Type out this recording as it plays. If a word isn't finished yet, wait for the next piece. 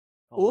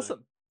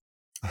Awesome.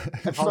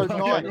 Episode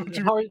 9.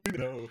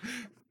 No.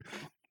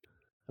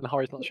 And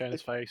Hori's not showing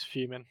his face,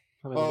 fuming.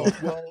 Oh,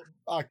 well,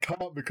 I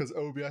can't because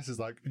OBS is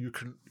like,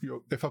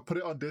 if I put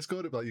it on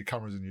Discord, it'll be like your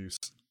camera's in use.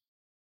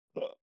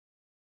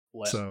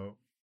 So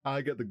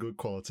I get the good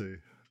quality.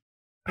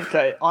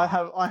 Okay, I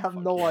have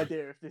no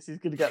idea if this is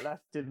going to get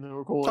left in the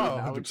recording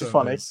now, which is 100%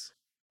 funny. is.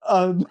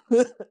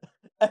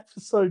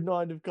 Episode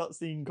 9 of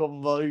Cutscene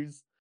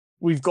Convos.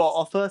 We've got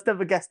our first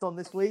ever guest on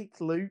this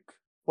week, Luke.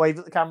 Wave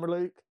at the camera,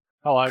 Luke.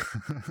 Hello.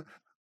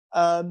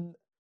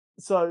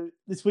 So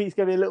this week's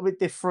going to be a little bit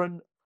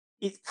different.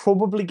 It's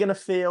probably going to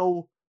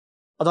feel,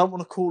 I don't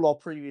want to call our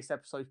previous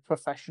episodes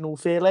professional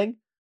feeling,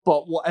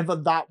 but whatever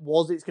that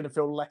was, it's going to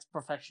feel less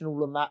professional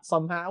than that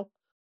somehow.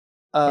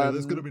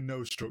 There's going to be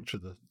no structure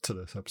to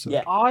this episode.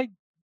 Yeah.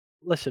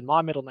 Listen,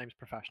 my middle name's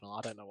Professional.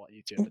 I don't know what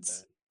you two are doing.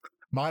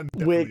 Mine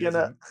We're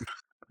definitely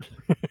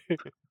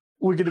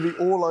We're going to be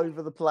all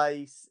over the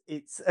place.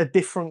 It's a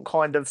different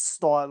kind of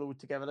style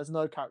altogether. There's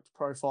no character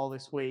profile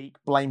this week.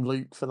 Blame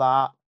Luke for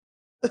that.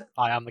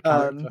 I am the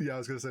character. Yeah, I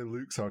was going to say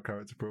Luke's our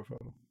character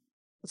profile.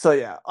 So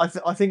yeah, I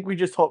think we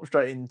just hop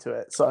straight into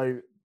it. So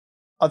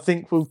I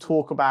think we'll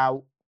talk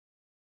about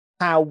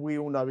how we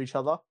all know each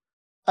other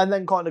and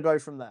then kind of go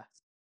from there.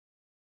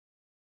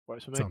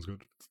 Works for me. Sounds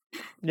good.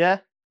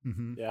 Yeah?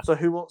 Mm-hmm. Yeah. So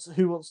who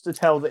wants to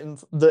tell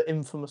the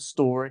infamous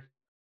story?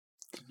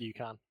 You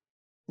can.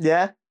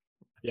 Yeah?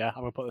 Yeah,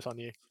 I'm going to put this on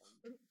you.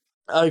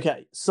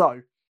 Okay,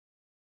 so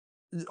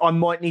I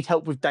might need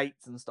help with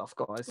dates and stuff,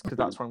 guys, because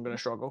that's where I'm going to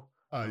struggle.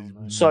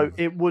 So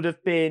it would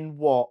have been,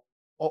 what,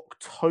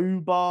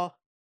 October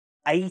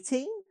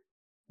 18?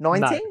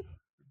 19? No,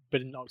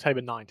 but in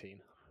October 19.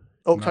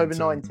 October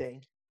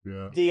 19.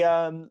 Yeah.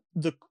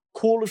 The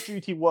Call of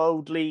Duty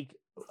World League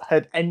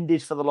had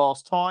ended for the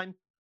last time,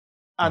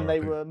 and they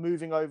RIP. were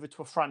moving over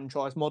to a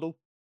franchise model.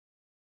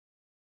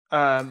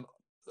 I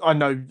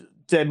know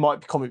there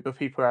might be comic book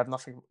people who have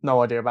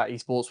no idea about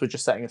esports. We're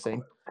just setting a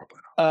scene.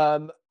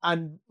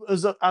 And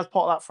as part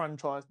of that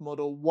franchise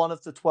model, one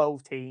of the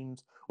 12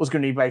 teams was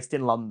going to be based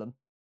in London.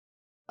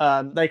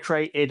 They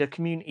created a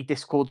community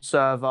Discord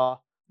server,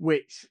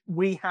 which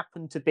we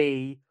happen to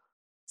be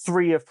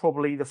 3 of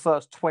probably the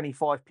first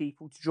 25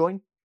 people to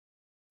join.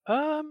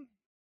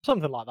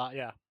 Something like that,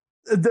 yeah.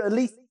 At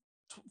least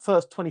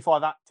first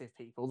 25 active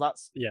people.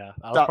 That's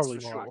probably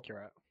more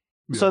accurate.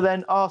 Yeah. So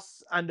then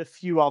us and a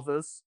few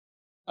others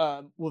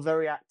were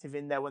very active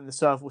in there when the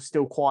server was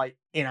still quite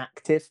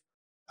inactive.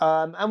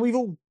 And we've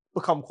all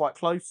become quite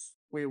close.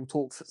 We all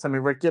talk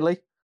semi-regularly.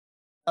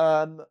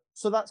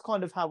 So that's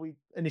kind of how we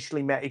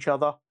initially met each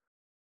other.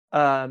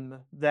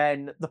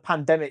 Then the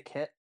pandemic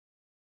hit.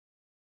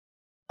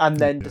 And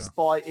then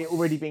despite it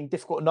already being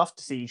difficult enough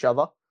to see each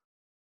other,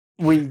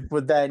 we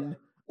were then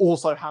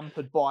also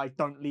hampered by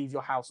don't leave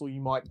your house or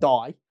you might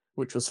die,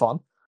 which was fun.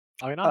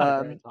 I mean, I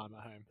had a great time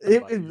at home.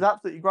 It was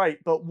absolutely great,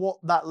 but what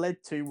that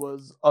led to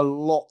was a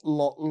lot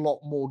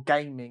more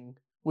gaming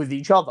with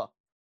each other.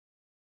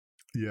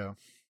 Yeah.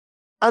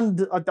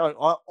 And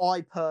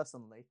I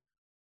personally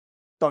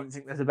don't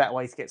think there's a better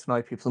way to get to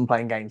know people than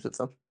playing games with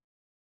them.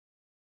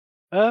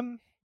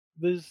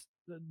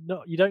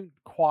 You don't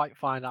quite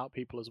find out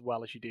people as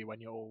well as you do when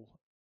you all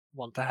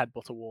want to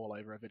headbutt a wall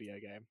over a video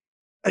game.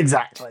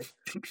 Exactly.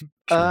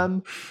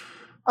 And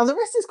the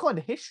rest is kind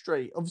of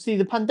history. Obviously,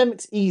 the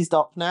pandemic's eased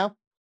up now.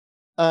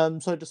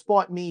 So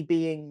despite me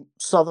being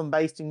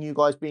southern-based and you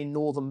guys being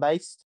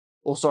northern-based,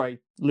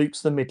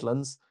 Luke's the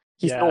Midlands,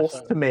 he's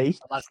north to me.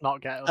 Let's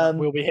not get...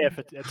 we'll be here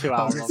for 2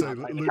 hours on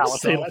that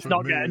technicality. Let's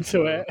not get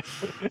into it.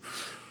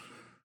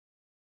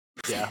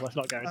 Yeah, let's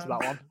not go into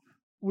that one.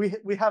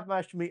 We have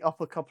managed to meet up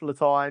a couple of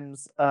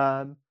times.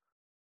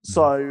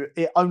 So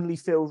it only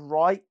feels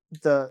right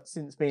that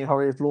since me and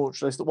Hori have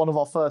launched this, that one of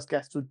our first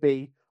guests would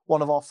be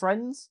one of our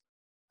friends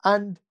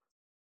and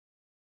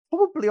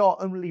probably our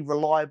only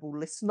reliable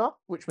listener,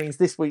 which means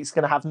this week's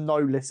going to have no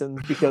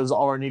listens because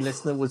our only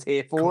listener was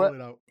here for it.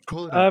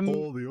 Call it out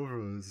all the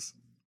others.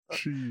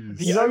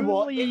 Jeez. You know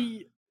what?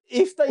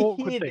 If they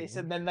hear this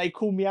and then they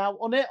call me out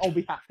on it, I'll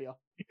be happier.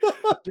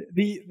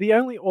 The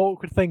only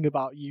awkward thing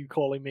about you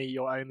calling me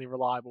your only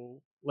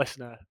reliable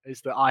listener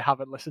is that I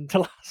haven't listened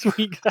to last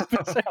week's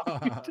episode.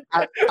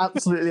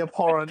 Absolutely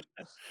abhorrent.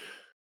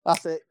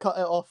 That's it. Cut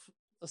it off.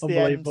 That's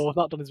unbelievable. I've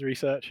not done his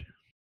research.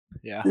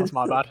 Yeah, that's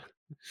my bad.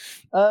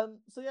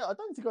 So yeah, I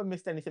don't think I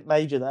missed anything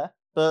major there,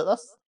 but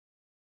that's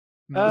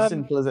as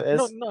simple as it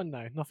is.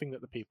 No, nothing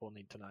that the people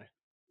need to know.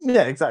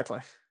 Yeah, exactly.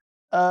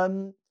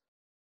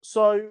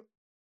 So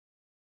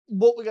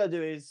what we're going to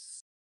do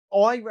is,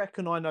 I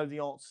reckon I know the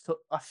answer to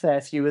a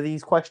fair few of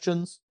these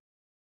questions,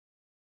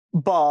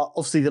 but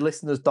obviously the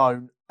listeners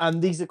don't.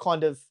 And these are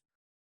kind of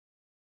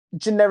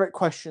generic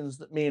questions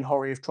that me and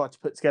Hori have tried to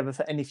put together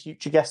for any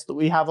future guests that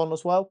we have on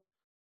as well,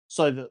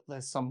 so that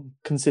there's some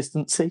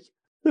consistency.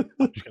 I'm just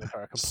going to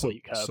throw a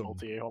complete curveball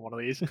to you on one of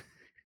these.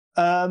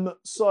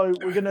 So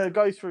we're going to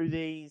go through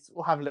these.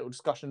 We'll have a little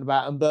discussion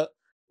about them, but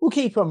we'll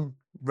keep them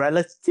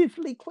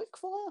relatively quick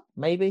fire.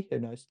 Maybe, who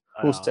knows?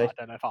 We'll see. I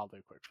don't know if I'll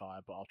do quick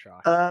fire, but I'll try.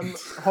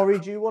 Hori,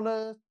 do you want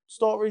to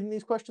start reading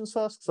these questions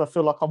first? Because I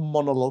feel like I'm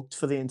monologued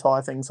for the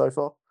entire thing so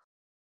far.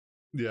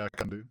 Yeah, I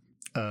can do.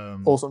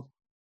 Awesome.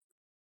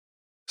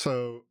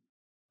 So,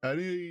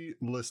 any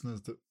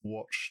listeners that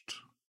watched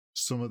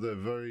some of the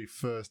very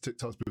first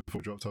TikToks before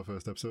we dropped our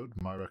first episode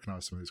might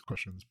recognize some of these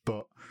questions.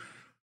 But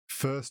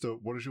first up,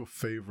 what is your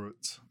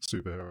favorite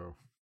superhero?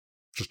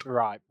 Just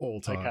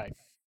all time. Okay.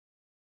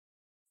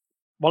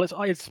 Well,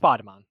 it's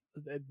Spider-Man.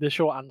 The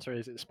short answer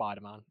is it's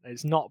Spider-Man.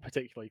 It's not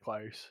particularly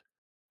close.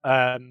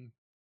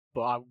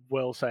 But I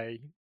will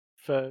say,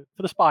 for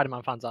the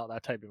Spider-Man fans out there,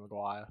 Tobey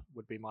Maguire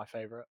would be my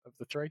favourite of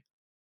the three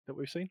that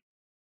we've seen.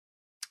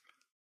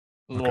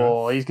 Okay.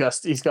 Oh, he's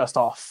gonna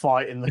start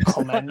fighting the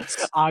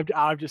comments.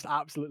 I've just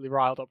absolutely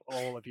riled up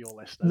all of your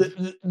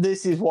listeners.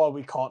 This is why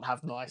we can't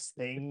have nice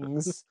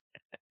things.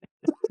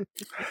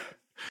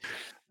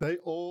 They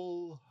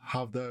all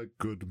have their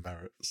good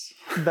merits.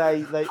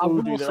 They all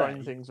will do their say,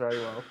 own things very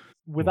well.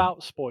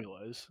 Without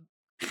spoilers,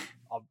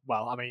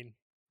 well, I mean,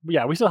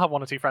 yeah, we still have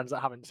one or two friends that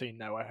haven't seen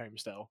No Way Home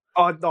still.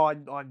 I'm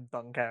done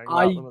caring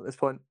about them at this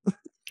point.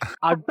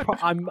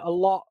 I'm a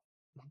lot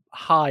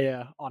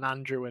higher on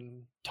Andrew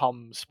and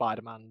Tom's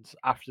Spider-Mans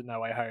after No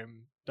Way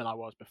Home than I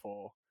was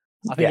before.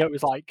 I think it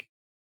was like,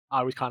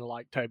 I was kind of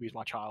like, Toby's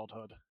my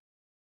childhood.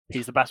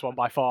 He's the best one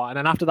by far. And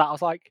then after that, I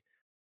was like,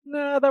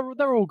 no,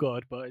 they're all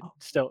good, but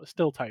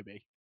still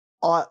Toby.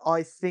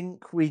 I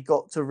think we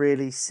got to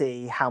really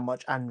see how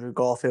much Andrew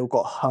Garfield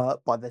got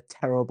hurt by the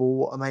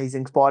terrible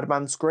Amazing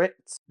Spider-Man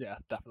script. Yeah,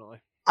 definitely.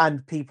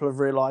 And people have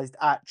realised,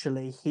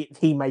 actually,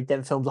 he made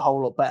them films a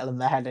whole lot better than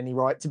they had any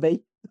right to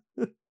be.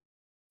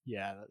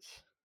 Yeah,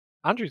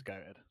 Andrew's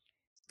goated.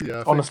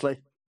 Yeah,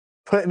 honestly,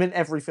 put him in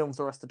every film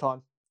for the rest of the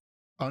time.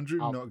 Andrew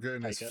not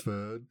getting his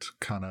third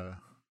kind of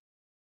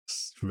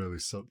really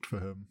sucked for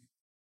him.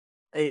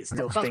 It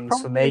still stings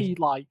That's for me.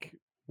 Like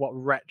what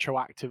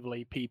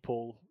retroactively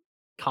people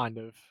kind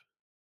of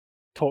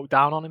talked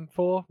down on him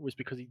for was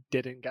because he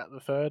didn't get the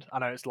third. I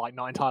know it's like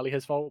not entirely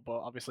his fault, but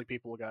obviously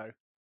people will go,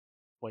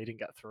 well, he didn't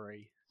get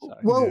 3. So.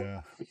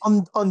 Well,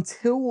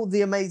 until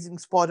The Amazing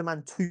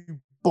Spider-Man 2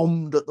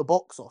 bombed at the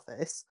box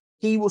office,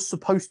 he was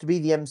supposed to be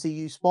the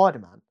MCU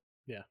Spider-Man.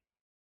 Yeah.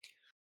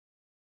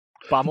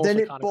 But I'm also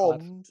then it kind of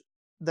bombed,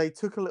 they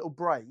took a little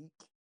break,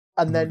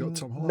 and then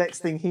next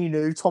thing he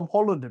knew, Tom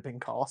Holland had been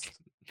cast.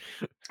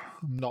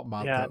 I'm not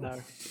mad though.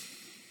 No.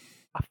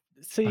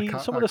 See,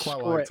 some of the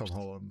scripts, like Tom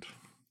Holland.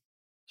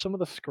 Some of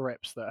the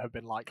scripts that have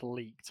been like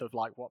leaked of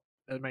like what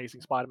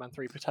Amazing Spider-Man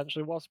 3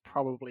 potentially was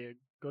probably a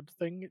good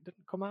thing it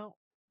didn't come out.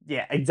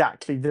 Yeah,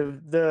 exactly.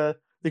 The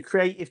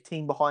creative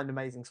team behind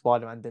Amazing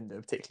Spider-Man didn't do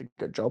a particularly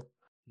good job.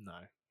 No.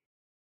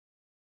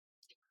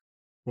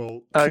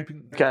 Well,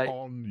 keeping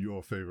on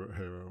your favourite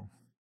hero,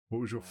 what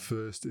was your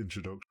first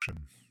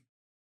introduction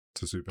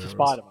to superheroes? To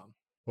Spider-Man?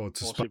 Or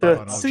to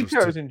Spider-Man?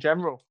 Superheroes in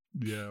general.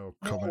 Yeah, or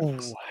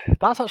comics. Oh,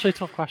 that's actually a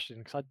tough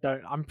question because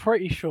I'm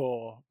pretty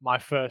sure my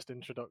first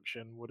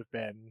introduction would have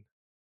been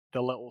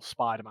the little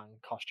Spider-Man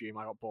costume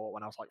I got bought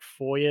when I was like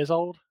 4 years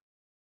old.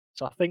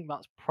 So I think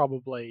that's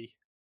probably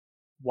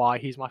why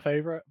he's my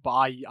favourite.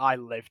 But I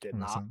lived in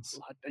that. Sense.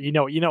 You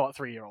know what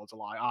 3-year-olds are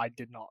like. I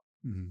did not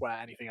wear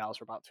anything else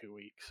for about 2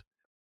 weeks.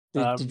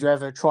 Did you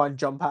ever try and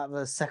jump out of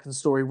a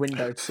second-story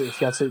window to see if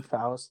you had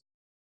superpowers?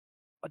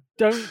 I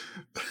don't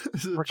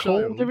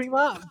recall doing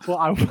that, but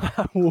I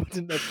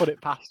wouldn't have put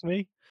it past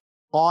me.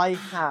 I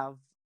have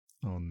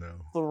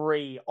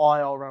 3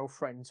 IRL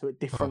friends who at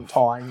different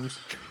times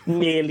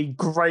nearly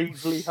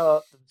gravely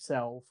hurt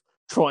themselves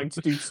trying to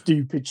do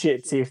stupid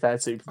shit to see if they had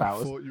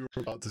superpowers. I thought you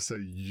were about to say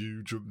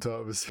you jumped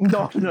out of a second.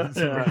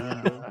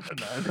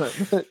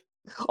 No.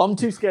 I'm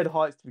too scared of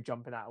heights to be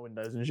jumping out of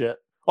windows and shit.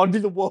 I'd be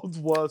the world's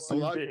worst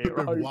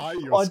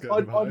superhero.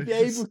 I'd be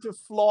able to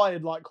fly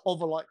and like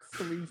hover like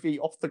 3 feet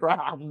off the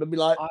ground and be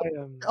like,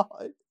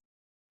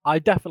 I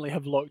definitely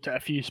have looked at a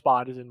few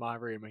spiders in my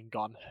room and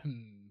gone,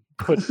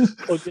 could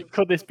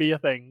this be a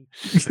thing?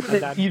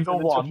 And then, either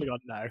one. Gone,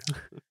 no.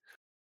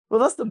 Well,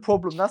 that's the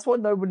problem. That's why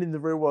no one in the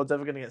real world's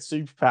ever going to get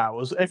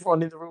superpowers.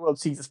 Everyone in the real world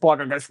sees a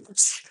spider and goes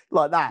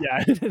like that.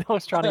 Yeah, I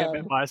was trying to get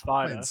bit by a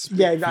spider.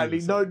 Yeah,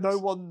 exactly. No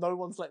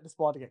one's letting the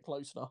spider get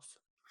close enough.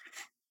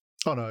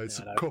 Oh no, it's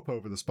cup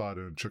over the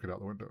spider and chuck it out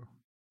the window.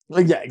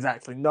 Yeah,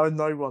 exactly. No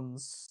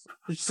one's.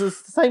 It's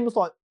just the same as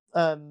like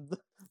the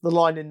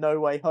line in No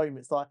Way Home.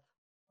 It's like,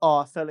 oh,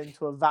 I fell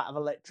into a vat of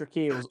electric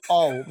eels.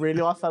 Oh,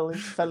 really? I fell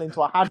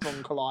into a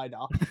hadron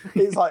collider.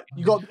 It's like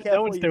you got to be careful.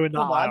 No one's doing that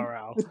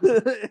IRL.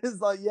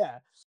 It's like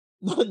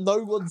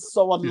no one's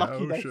so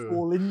unlucky they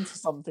fall into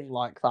something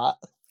like that.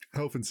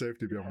 Health and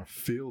safety be on a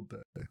field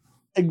day.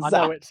 Exactly.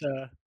 I know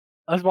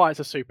that's why it's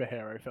a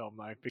superhero film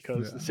though,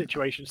 because the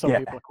situation some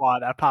people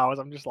acquire their powers.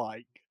 I'm just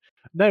like,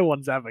 no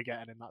one's ever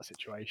getting in that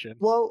situation.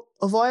 Well,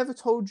 have I ever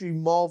told you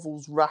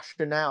Marvel's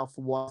rationale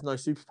for why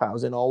there's no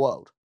superpowers in our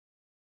world?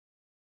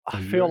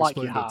 I feel like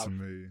you have. To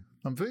me.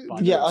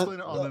 Did you explain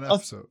it on an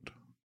episode?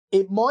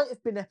 It might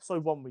have been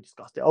episode 1 we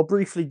discussed it. I'll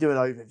briefly do an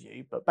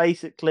overview, but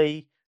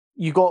basically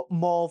you got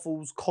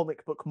Marvel's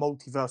comic book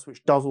multiverse,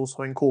 which does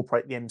also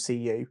incorporate the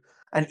MCU,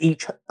 and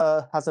each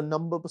Earth has a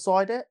number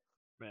beside it.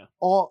 Yeah.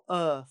 Our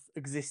Earth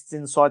exists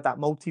inside that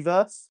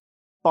multiverse,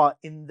 but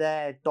in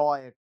their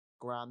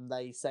diagram,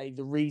 they say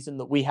the reason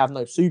that we have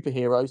no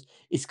superheroes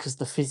is because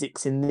the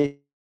physics in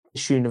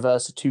this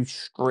universe are too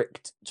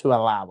strict to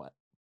allow it.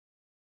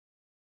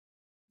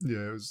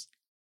 Yeah, it was.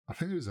 I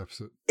think it was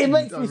episode. It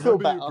makes I me feel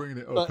remember you better, bringing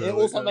it up but it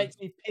earlier, also yeah. makes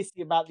me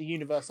pissy about the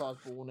universe I was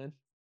born in.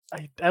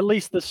 At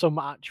least there's some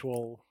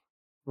actual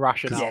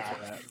rationale Yeah.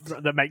 for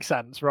it that makes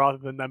sense, rather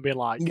than them being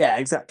like, Yeah,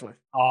 exactly.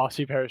 "Oh,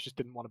 superheroes just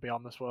didn't want to be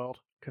on this world,"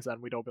 because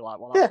then we'd all be like,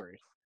 "Well, that's rude."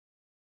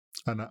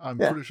 And I'm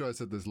Yeah. pretty sure I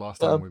said this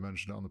last time we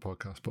mentioned it on the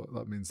podcast, but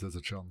that means there's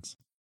a chance.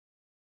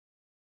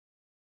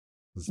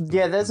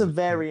 There's a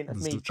variant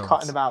of me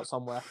cutting about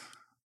somewhere.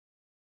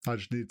 I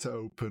just need to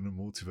open a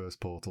multiverse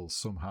portal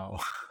somehow.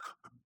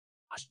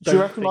 Do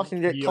you reckon I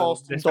can get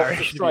cast in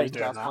Doctor Strange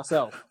as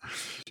myself?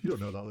 You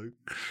don't know that, Luke.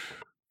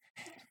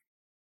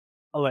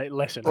 Oh,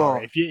 listen,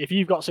 Harry, if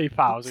you've got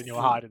superpowers and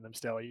you're hiding them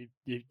still,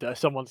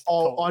 someone's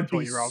I'd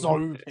be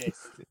so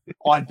pissed.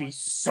 I'd be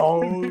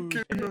so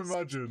Can you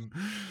imagine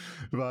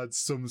if I had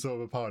some sort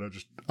of a power and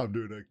I'm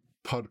doing a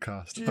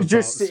podcast You're about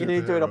just sitting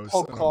here doing a superheroes, and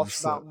I'm podcast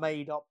just about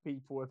made up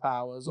people with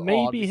powers.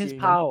 Maybe his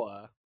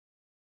power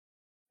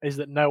is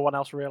that no one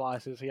else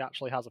realizes he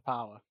actually has a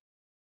power.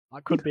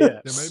 That could be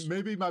it. Yeah,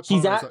 maybe my power He's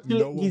is that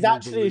no one he's will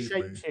actually a believe me.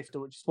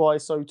 shapeshifter, which is why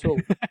he's so tall.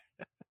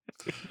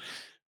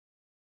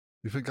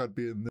 You think I'd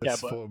be in this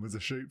form as a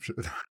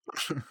shapeshifter?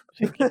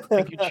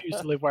 think he'd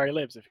choose to live where he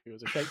lives if he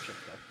was a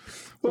shapeshifter?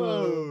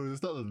 Whoa,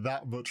 there's not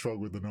that much wrong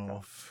with the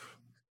North.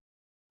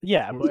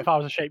 Yeah, but if I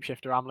was a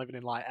shapeshifter, I'm living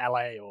in like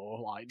LA or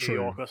like New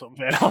York or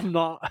something. I'm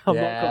not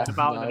coming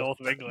about in the north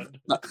of England.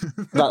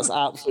 That's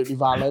absolutely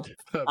valid.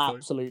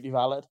 Absolutely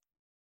valid.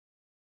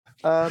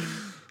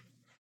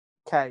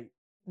 Okay,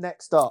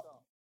 next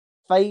up,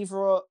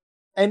 favorite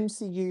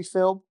MCU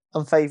film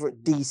and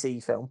favorite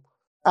DC film.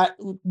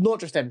 Not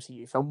just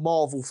MCU film,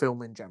 Marvel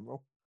film in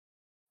general.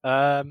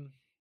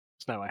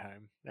 It's No Way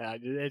Home. Yeah,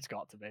 it's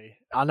got to be.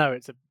 I know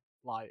it's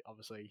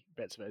obviously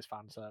bits of it is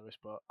fan service,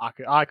 but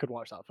I could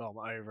watch that film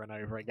over and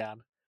over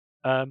again.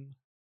 I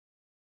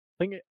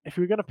think if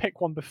we were going to pick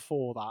one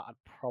before that, I'd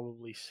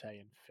probably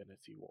say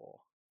Infinity War.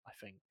 I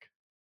think.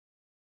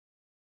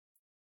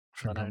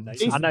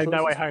 I know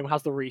No Way Home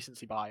has the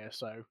recency bias,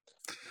 so.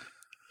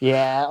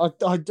 Yeah,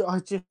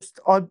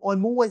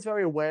 I'm always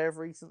very aware of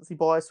recency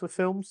bias with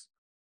films,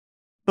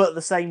 but at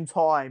the same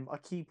time, I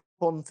keep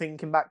on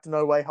thinking back to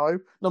No Way Home,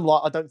 and I'm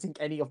like, I don't think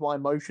any of my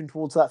emotion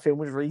towards that film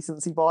was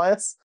recency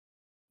bias.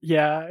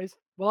 Yeah,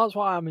 that's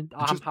why I'm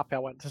happy I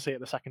went to see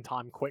it the second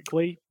time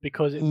quickly,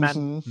 because it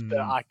meant that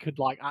I could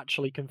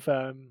actually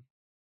confirm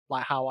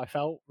how I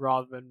felt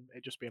rather than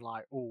it just being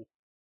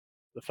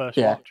the first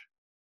watch.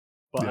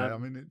 But, I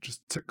mean, it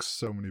just ticks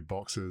so many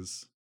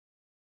boxes.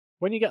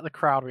 When you get the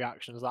crowd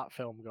reactions that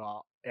film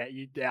got,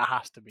 it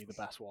has to be the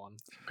best one.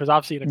 Because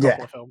I've seen a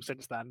couple of films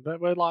since then that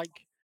were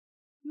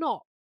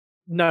not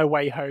No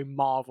Way Home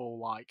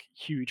Marvel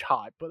huge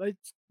hype, but they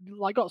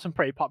got some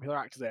pretty popular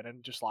actors in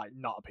and just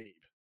not a peep.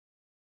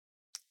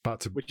 Back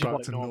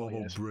to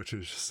normal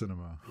British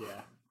cinema.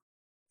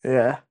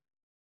 Yeah.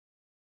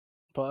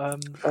 But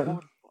I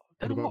don't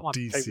know what my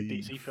favorite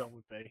DC film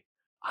would be.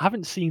 I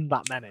haven't seen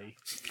that many,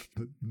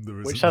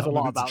 which says a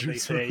lot about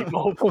DC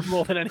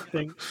more than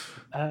anything.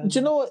 Do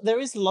you know what? There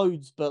is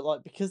loads,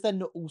 but because they're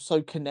not all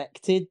so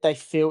connected, it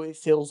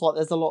feels like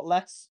there's a lot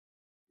less.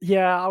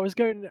 Yeah, I was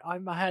going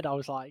in my head. I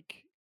was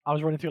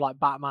running through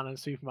Batman and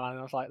Superman, and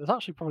I was like, there's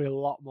actually probably a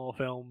lot more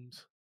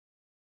films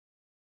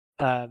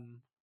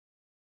than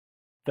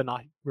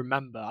I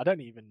remember. I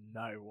don't even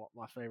know what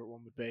my favorite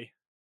one would be.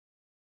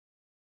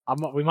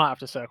 We might have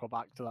to circle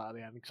back to that at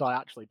the end, because I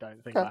actually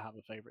don't think I have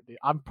a favorite.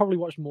 I've probably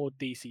watched more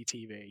DC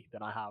TV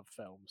than I have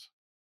films.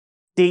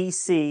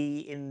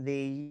 DC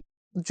do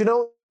you know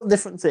what the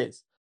difference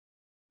is?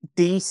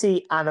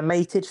 DC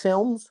animated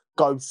films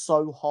go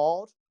so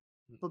hard,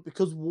 but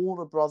because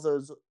Warner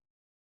Brothers,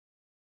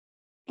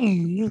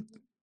 it's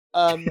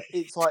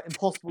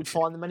impossible to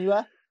find them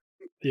anywhere.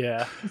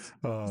 Yeah.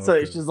 So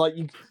it's just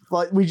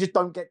we just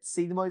don't get to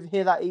see them over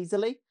here that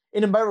easily.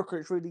 In America,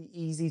 it's really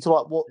easy to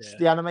watch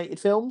the animated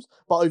films,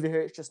 but over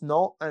here it's just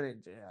not, and it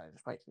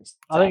just makes me sad.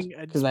 I think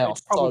because they are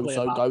so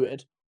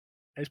goated.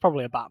 It's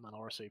probably a Batman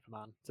or a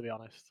Superman, to be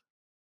honest.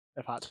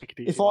 If I had to pick a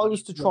DC, if I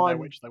was to try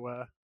which they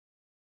were,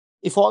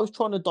 if I was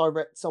trying to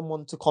direct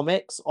someone to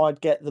comics,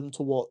 I'd get them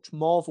to watch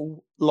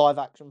Marvel live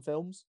action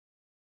films,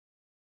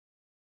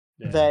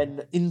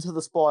 then Into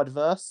the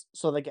Spider-Verse,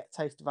 so they get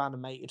a taste of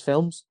animated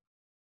films.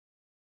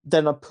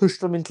 Then I push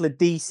them into the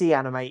DC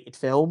animated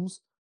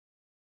films.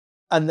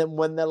 And then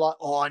when they're like,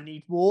 "Oh, I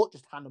need more,"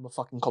 just hand them a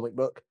fucking comic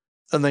book,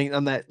 and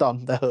they're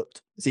done. They're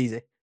hooked. It's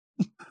easy.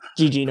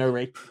 GG no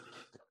re.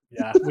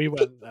 Yeah, we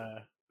went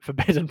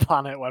Forbidden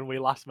Planet when we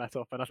last met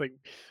up, and I think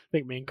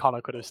me and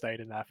Connor could have stayed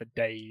in there for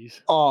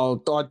days.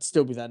 Oh, I'd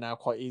still be there now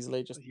quite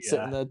easily, just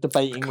sitting there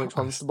debating which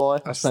ones to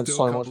buy. I spent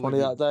so much money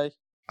that day.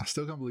 I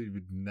still can't believe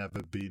you'd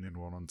never been in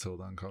one until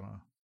then,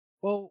 Connor.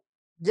 Well,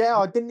 Yeah,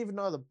 I didn't even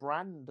know the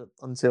brand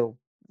until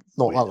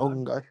not that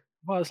long ago.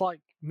 well, it's like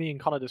me and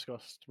Connor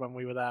discussed when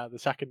we were there, the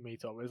second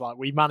meetup. It's like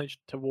we managed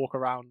to walk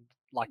around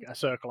like a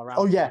circle around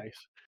Oh the yeah, place,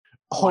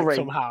 like Hori,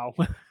 somehow.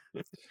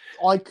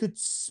 I could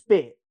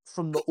spit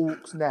from the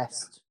Orc's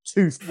Nest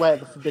to where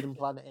the Forbidden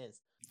Planet is.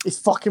 It's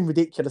fucking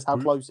ridiculous how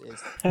close it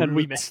is. And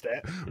we were missed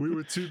it. We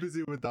were too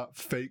busy with that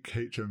fake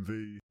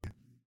HMV.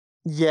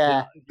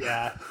 Yeah,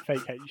 Yeah, fake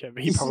HMV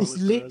it's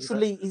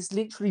probably. it's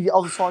literally the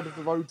other side of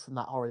the road from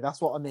that, Hori.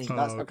 That's what I mean.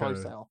 That's how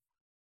close they Okay.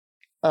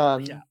 are.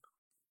 Yeah.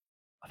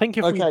 I think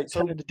if we Okay, so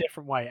turned a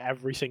different way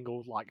every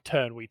single like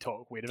turn we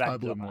took, we'd have I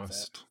ended up blame at it.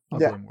 West.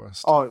 Yeah. I blame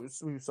West. oh,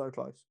 we were so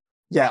close.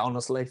 Yeah,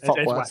 honestly, fuck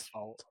It's West. West's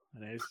fault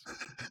and his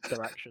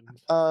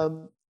directions.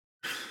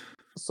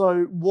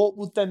 So what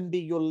would then be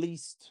your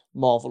least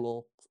Marvel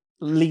or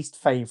least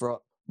favorite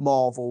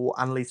Marvel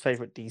and least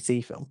favorite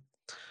DC film?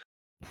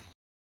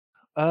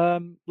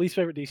 Least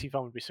favorite DC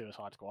film would be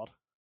Suicide Squad.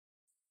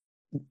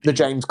 The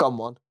James Gunn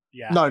one.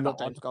 Yeah, No, that not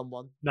one. James Gunn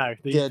one. No,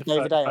 The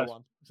David Ayer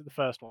one. Was it the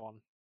first one?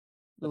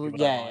 That people don't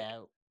Yeah, like? yeah.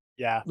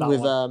 Yeah, that With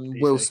one.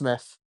 Will DC.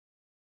 Smith.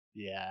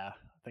 Yeah,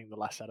 I think the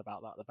less said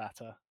about that, the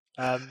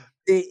better.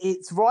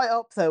 It's right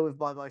up there with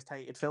my most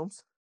hated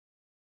films.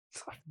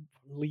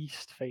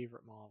 Least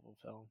favorite Marvel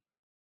film.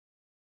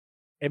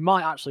 It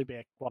might actually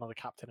be one of the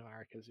Captain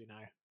Americas. You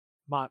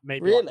know,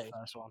 maybe like Really? the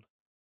first one.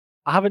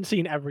 I haven't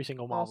seen every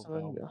single Marvel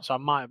Captain film, America. so I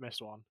might have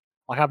missed one.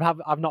 Like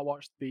I've not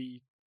watched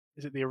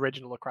is it the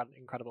original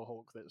Incredible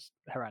Hulk that's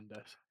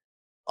horrendous?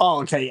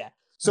 Oh, okay, yeah.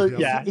 So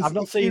Yeah, I've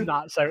not seen you,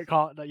 that, so it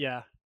can't.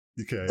 Yeah,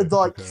 Okay.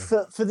 like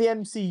Okay. for the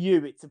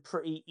MCU, it's a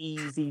pretty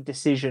easy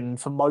decision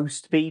for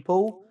most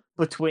people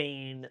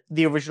between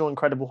the original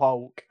Incredible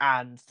Hulk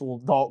and Thor: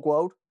 Dark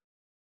World.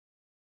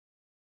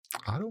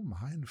 I don't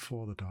mind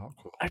For the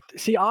Dark World.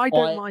 see, I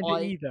don't mind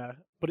it either,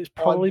 but it's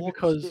I probably watched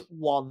because it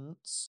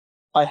once.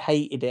 I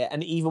hated it,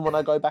 and even when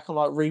I go back and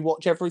like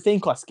rewatch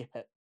everything, I skip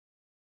it.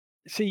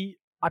 see,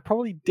 I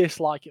probably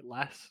dislike it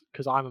less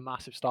because I'm a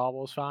massive Star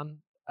Wars fan,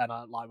 and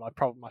I like my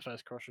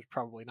first crush was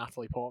probably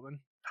Natalie Portman.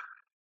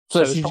 So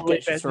there's she just probably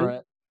gets you through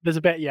it. There's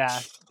a bit, yeah.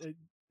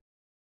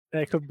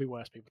 There couldn't be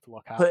worse people to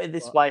look at. Put it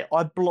this way,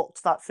 I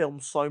blocked that film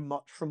so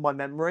much from my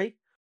memory.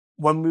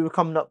 When we were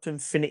coming up to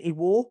Infinity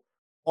War,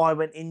 I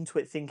went into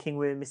it thinking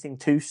we were missing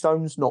 2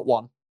 stones, not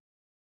 1.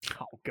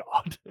 Oh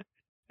god.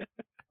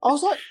 I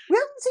was like, we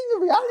haven't seen the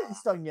reality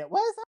stone yet.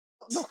 Where's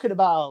that knocking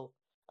about?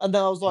 And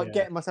then I was like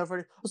getting myself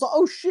ready. I was like,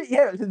 oh shit,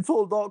 yeah, it's in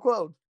Thor: Dark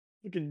World.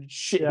 Fucking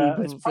shit heap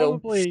It's of a film.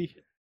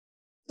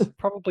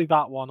 probably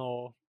that one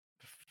or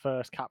the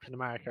first Captain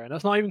America, and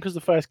that's not even because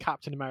the first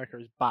Captain America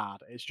is bad.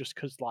 It's just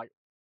because like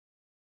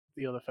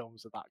the other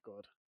films are that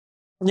good.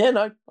 Yeah,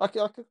 no, I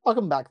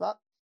can back that.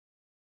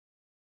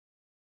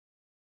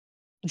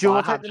 Do you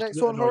want to take the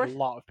next one, Annoyed Hori? a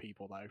lot of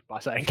people though by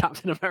saying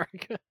Captain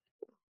America.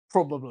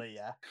 Probably,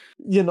 yeah.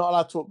 You're not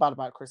allowed to talk bad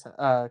about Chris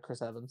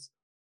Evans.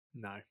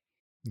 No,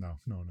 No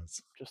one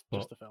is. just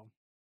the film.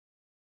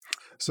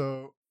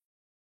 So,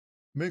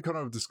 me and Connor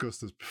have discussed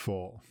this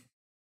before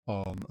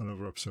on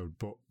another episode,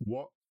 but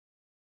what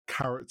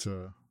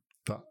character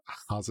that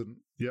hasn't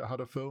yet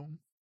had a film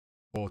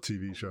or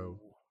TV show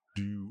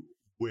do you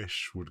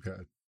wish would get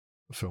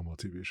a film or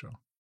TV show?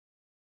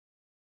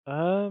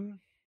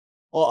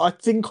 Well, I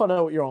think I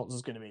know what your answer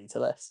is going to be to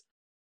this.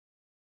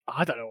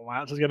 I don't know what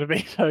my answer is going to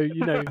be, so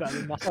you know better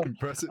than myself.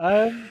 Impressive.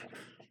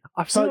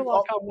 I feel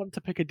like I want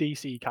to pick a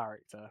DC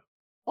character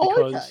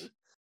because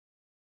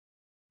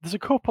there's a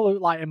couple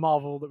of like in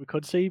Marvel that we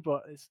could see,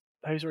 but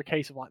those are a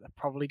case of like they're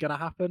probably going to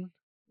happen.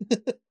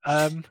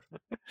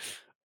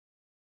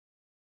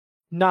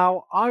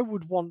 Now I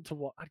would want to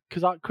watch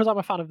because I'm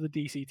a fan of the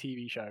DC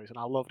TV shows and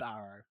I loved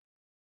Arrow.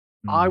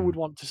 I would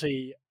want to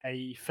see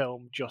a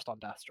film just on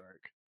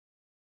Deathstroke.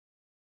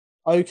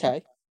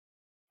 Okay.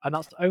 And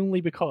that's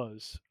only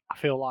because I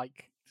feel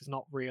like there's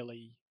not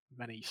really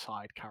many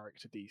side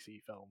character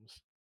DC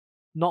films.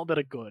 Not that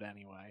are good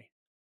anyway.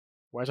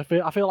 Whereas I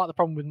feel like the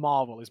problem with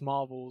Marvel is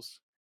Marvel's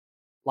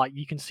like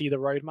you can see the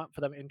roadmap for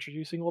them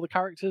introducing all the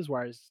characters,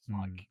 whereas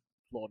like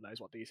Lord knows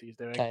what DC is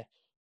doing. Okay.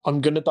 I'm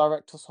gonna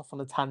direct us off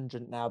on a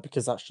tangent now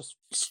because that's just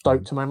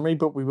stoked to memory,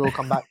 but we will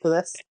come back to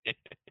this.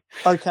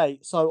 Okay,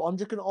 so I'm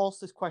just gonna ask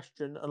this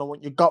question and I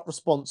want your gut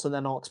response and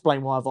then I'll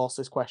explain why I've asked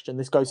this question.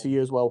 This goes for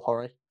you as well,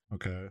 Hori.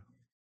 Okay.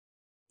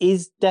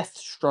 Is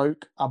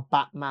Deathstroke a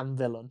Batman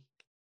villain?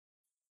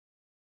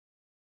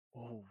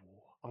 Oh,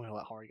 I'm gonna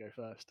let Hori go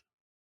first.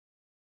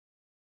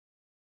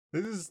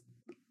 This is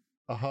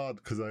hard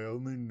because I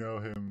only know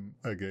him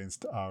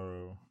against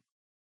Arrow.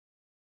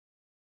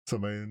 So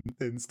my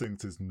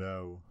instinct is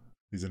no.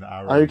 He's an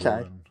Arrow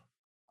villain.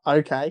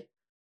 Okay.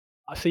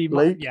 I see.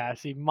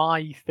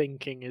 My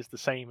thinking is the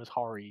same as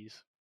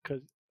Hori's.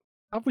 Because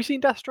have we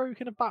seen Deathstroke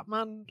in a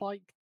Batman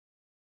like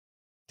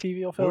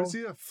TV or film? Or is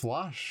he a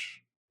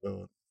Flash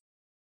villain?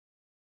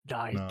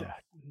 No.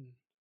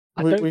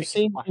 We've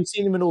seen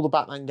him in all the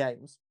Batman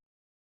games.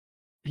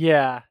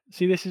 Yeah.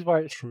 See, this is where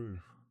it's true.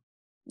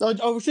 I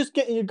was just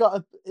getting your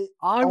gut.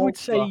 I would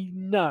say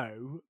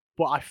no,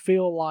 but I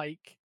feel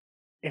like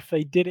if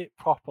they did it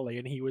properly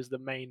and he was the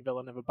main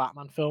villain of a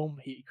Batman film,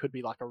 he could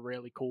be like a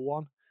really cool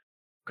one.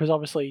 Because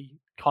obviously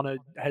Connor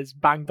has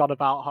banged on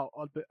about how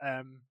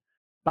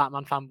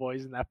Batman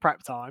fanboys in their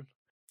prep time.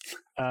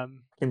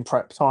 In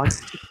prep time.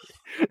 So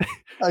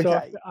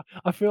Okay.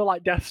 I feel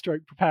like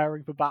Deathstroke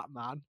preparing for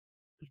Batman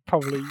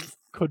probably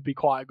could be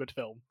quite a good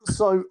film.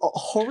 So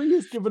Horry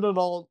has given an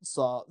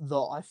answer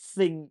that I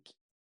think,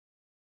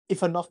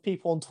 if enough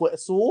people on Twitter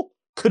saw,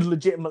 could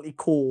legitimately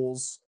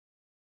cause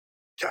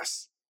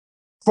Yes.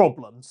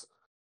 problems.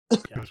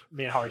 Yeah,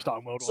 me and Harry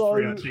starting World War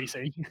 3 on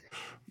DC.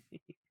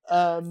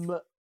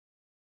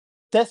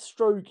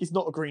 Deathstroke is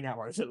not a Green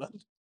Arrow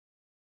villain.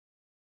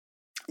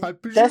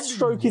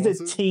 Deathstroke is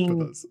a teen.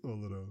 But that's all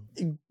I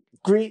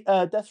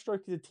know.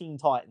 Deathstroke is a Teen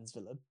Titans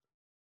villain.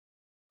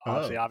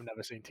 Honestly, I've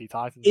never seen Teen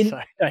Titans.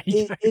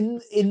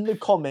 In the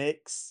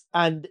comics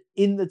and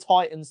in the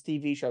Titans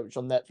TV show, which is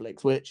on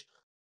Netflix, which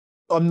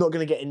I'm not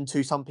going to get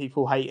into. Some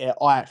people hate it.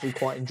 I actually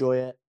quite enjoy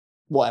it.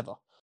 Whatever.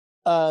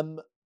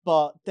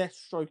 But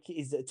Deathstroke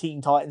is a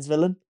Teen Titans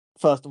villain,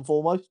 first and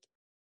foremost.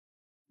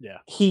 Yeah.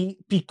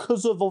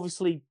 Because of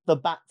obviously the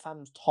Bat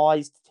fans'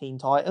 ties to Teen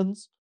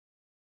Titans,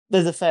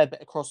 there's a fair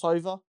bit of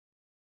crossover.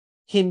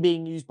 Him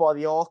being used by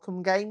the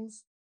Arkham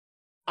games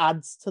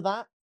adds to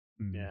that.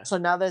 Yeah. So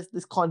now there's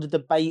this kind of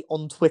debate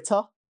on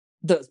Twitter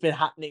that's been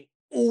happening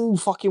all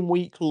fucking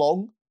week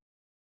long,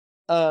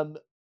 of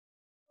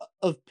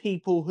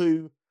people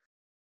who,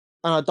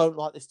 and I don't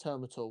like this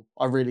term at all,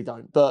 I really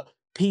don't, but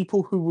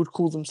people who would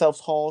call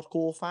themselves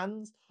hardcore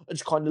fans are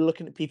just kind of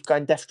looking at people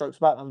going Deathstroke's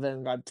Batman villain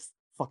and going,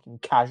 fucking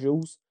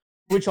casuals,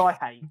 which I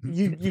hate.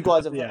 You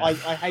guys have, I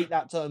hate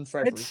that term for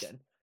everything.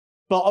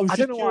 But I was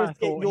just curious to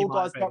get your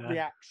guys' gut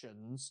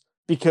reactions,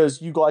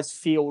 because you guys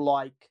feel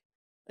like,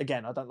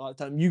 again, I don't like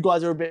the term, you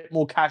guys are a bit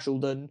more casual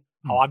than...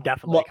 Oh, I'm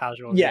definitely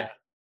casual. Yeah.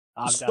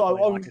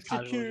 So I'm just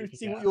curious to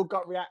see what your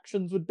gut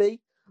reactions would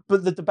be.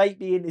 But the debate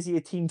being, is he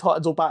a Teen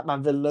Titans or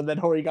Batman villain? And then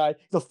Horry guy,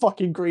 the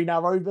fucking Green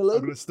Arrow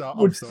villain,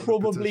 would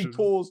probably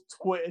cause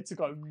Twitter to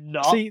go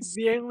nuts. See,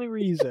 the only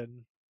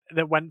reason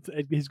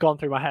that he's gone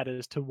through my head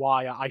as to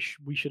why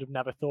we should have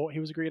never thought he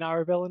was a Green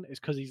Arrow villain is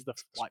because he's the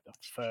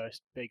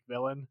first big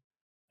villain.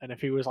 And if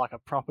he was like a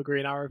proper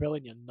Green Arrow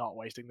villain, you're not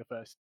wasting the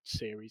first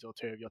series or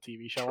two of your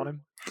TV show on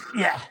him.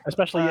 Yeah.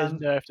 Especially as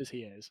nerfed as he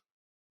is.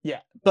 Yeah.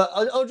 But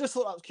I just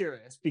thought I was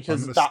curious,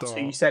 because that's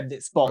who you said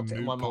it sparked it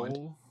in my mind.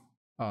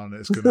 And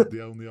it's gonna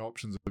the only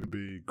options are gonna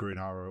be Green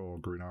Arrow or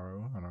Green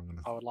Arrow, and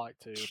I would like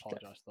to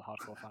apologise to the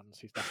hardcore fans.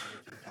 He's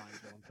definitely a Teen Titans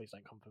villain. Please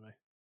don't come for me.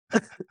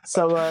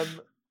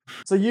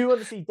 So you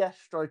want to see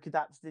Deathstroke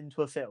adapted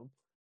into a film?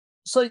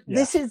 So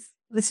this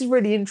is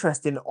really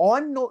interesting.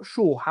 I'm not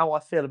sure how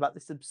I feel about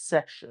this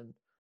obsession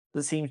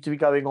that seems to be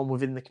going on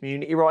within the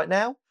community right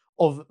now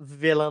of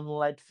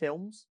villain-led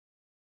films.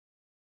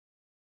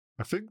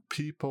 I think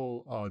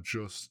people are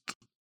just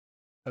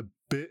a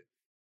bit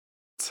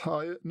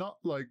tired. Not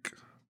like...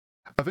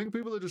 I think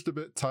people are just a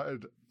bit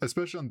tired,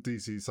 especially on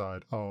DC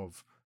side,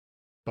 of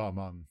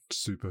Batman,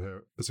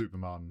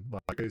 Superman.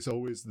 Like, it's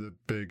always the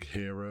big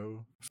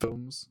hero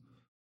films,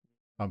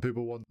 and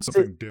people want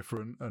something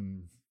different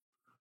and,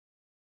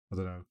 I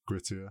don't know,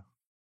 grittier.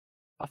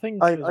 I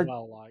think as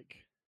well,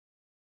 like,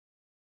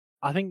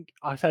 I think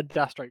I said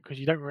Deathstroke because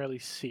you don't really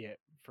see it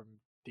from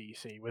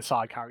DC with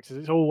side characters.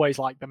 It's always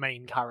like the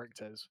main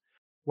characters,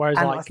 whereas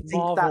like I think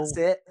Marvel, that's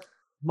it.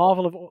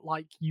 Marvel have,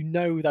 like,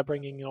 they're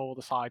bringing in all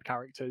the side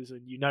characters,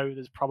 and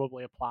there's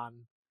probably a plan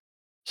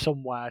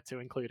somewhere to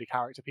include a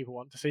character people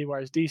want to see.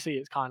 Whereas DC,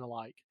 it's kind of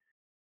like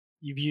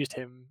you've used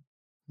him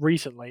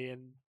recently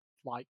in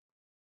like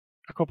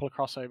a couple of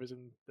crossovers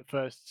in the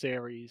first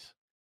series.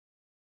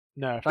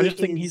 No, I just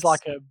think he's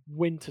like a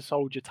Winter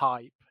Soldier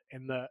type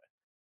in that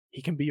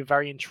he can be a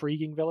very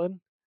intriguing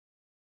villain,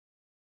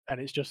 and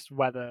it's just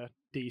whether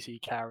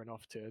DC care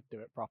enough to do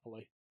it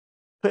properly.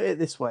 Put it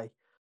this way,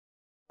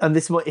 and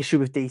this is my issue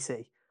with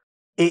DC.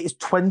 It is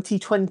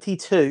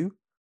 2022,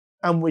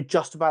 and we're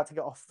just about to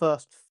get our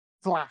first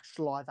Flash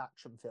live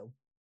action film.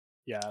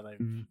 Yeah,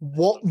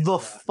 what the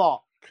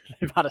fuck?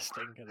 They've had a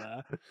stinker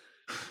there.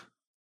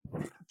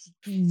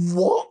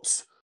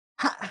 What?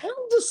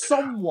 How does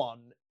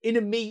someone in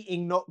a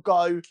meeting not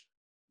go,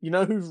 you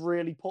know who's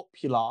really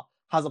popular,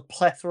 has a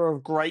plethora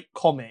of great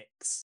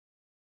comics,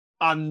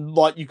 and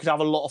like you could have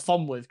a lot of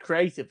fun with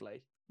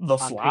creatively? The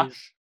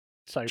Flash.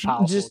 So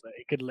powerful that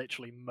it could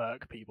literally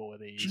murk people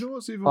with ease. Do you know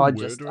what's even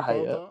weirder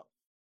about that?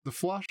 The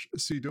Flash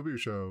CW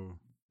show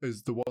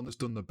is the one that's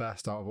done the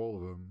best out of all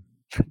of them.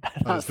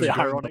 That's the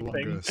ironic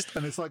thing.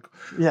 And it's like,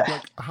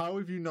 how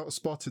have you not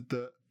spotted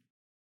that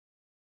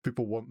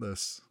people want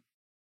this?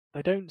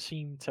 They don't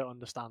seem to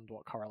understand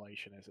what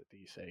correlation is at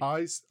DC.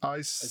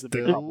 I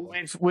still...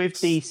 With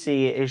DC,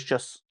 it is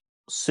just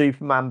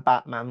Superman,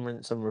 Batman,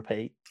 rinse and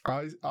repeat.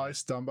 I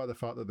stand by the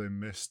fact that they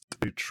missed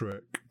a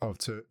trick of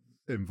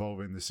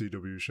involving the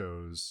CW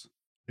shows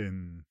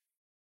in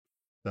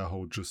their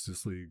whole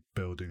Justice League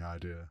building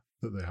idea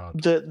that they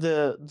had.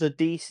 The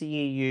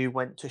DCEU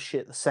went to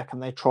shit the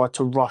second they tried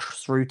to rush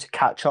through to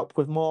catch up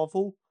with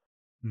Marvel.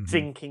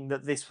 thinking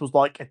that this was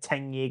like a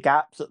 10-year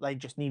gap that they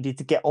just needed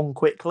to get on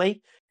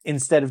quickly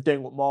instead of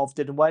doing what Marvel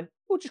did and went,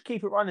 we'll just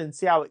keep it running and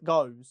see how it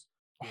goes.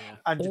 Yeah.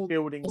 And just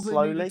building all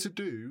slowly. They needed to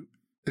do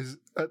is,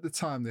 at the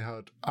time, they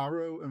had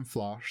Arrow and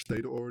Flash.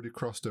 They'd already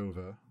crossed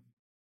over.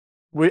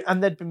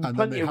 And there'd been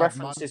plenty of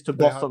references to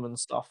Gotham and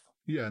stuff.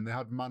 Yeah, and they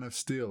had Man of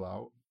Steel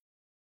out.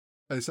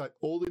 And it's like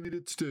all they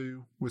needed to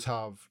do was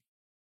have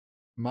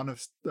Man of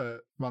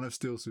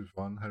Steel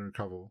Superman, Henry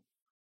Cavill,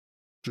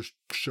 just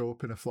show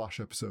up in a Flash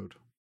episode.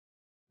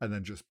 And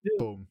then just,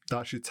 boom,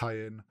 that's your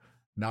tie-in.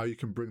 Now you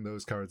can bring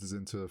those characters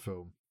into the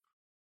film.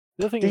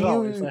 The other thing as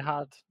well is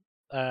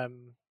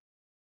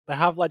they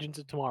have Legends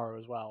of Tomorrow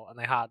as well, and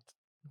they had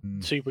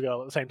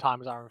Supergirl at the same time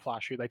as Arrow and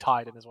Flash, who they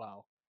tied in as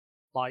well.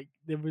 Like,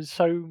 there was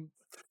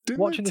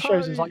watching the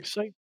shows is like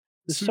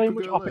there's so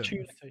much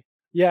opportunity.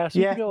 Yeah,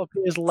 Supergirl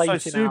appears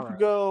late in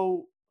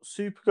Arrow.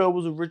 Supergirl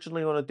was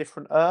originally on a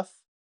different Earth.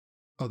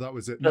 Oh, that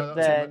was it. No,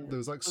 there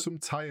was like some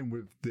tie-in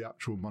with the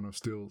actual Man of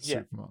Steel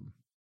Superman.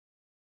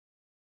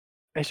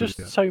 It's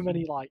just so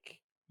many, like,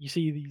 you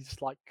see these,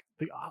 like,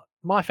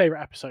 my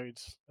favourite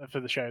episodes for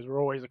the shows were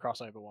always the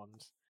crossover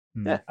ones.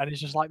 Yeah. And it's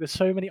just like, there's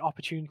so many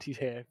opportunities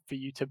here for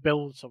you to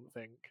build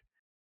something,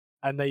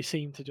 and they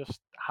seem to just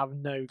have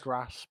no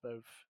grasp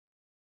of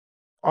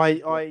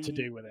what to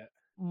do with it.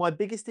 My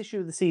biggest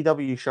issue with the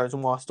CW shows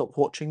and why I stopped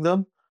watching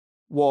them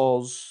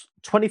was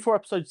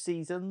 24-episode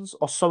seasons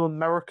are so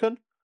American,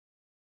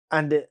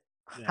 and it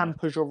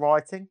hampers your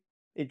writing.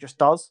 It just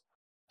does.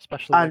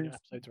 Especially when your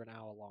episodes are an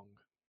hour long.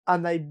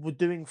 And they were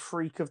doing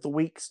Freak of the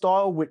Week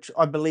style, which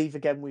I believe,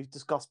 again, we've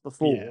discussed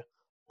before. Yeah.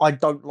 I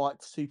don't like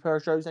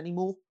superhero shows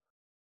anymore.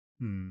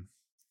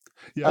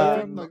 Yeah,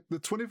 I think like the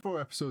 24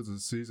 episodes of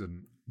the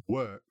season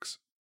works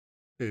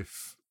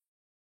if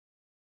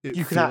it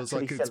you can feels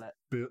actually like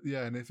fill it.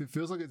 And if it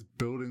feels like it's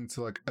building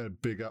to like a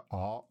bigger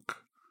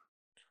arc.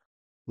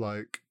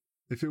 Like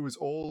if it was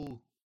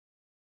all,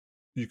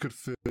 you could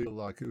feel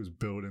like it was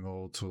building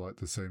all to like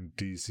the same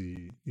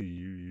DC EU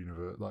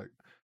universe. Like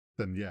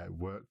then it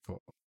worked, but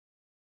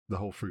the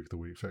whole Freak of the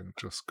Week thing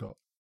just got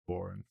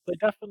boring. They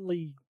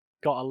definitely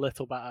got a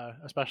little better,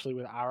 especially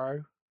with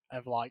Arrow,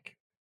 of like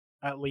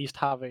at least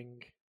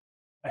having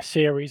a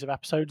series of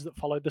episodes that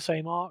followed the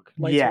same arc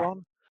later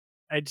on.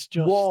 It's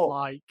just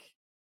like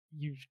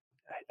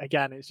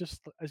it's just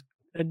as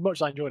much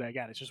as I enjoyed it,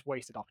 again, it's just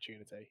wasted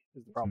opportunity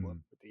is the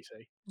problem with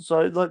DC.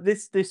 So like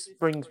this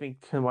brings me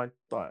to my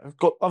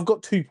I've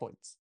got 2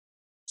 points.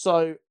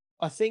 So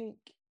I think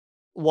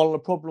one of the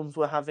problems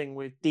we're having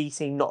with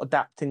DC not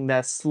adapting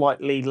their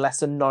slightly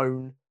lesser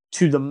known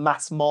to the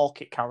mass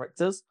market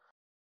characters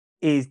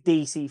is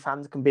DC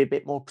fans can be a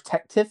bit more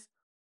protective.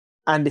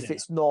 And if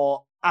it's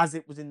not as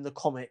it was in the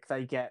comic,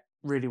 they get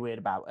really weird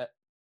about it.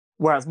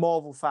 Whereas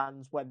Marvel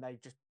fans, when they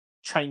just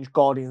change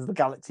Guardians of the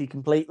Galaxy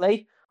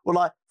completely, were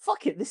like,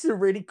 fuck it, this is a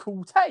really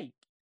cool take.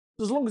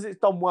 As long as it's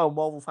done well,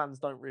 Marvel fans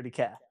don't really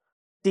care.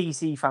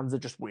 DC fans are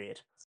just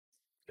weird.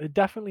 It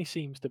definitely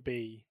seems to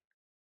be,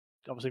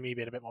 obviously me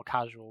being a bit more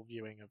casual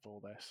viewing of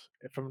all this,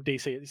 from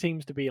DC, it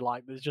seems to be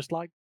like,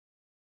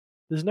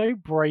 there's no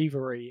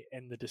bravery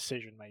in the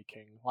decision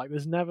making. Like,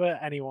 there's never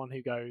anyone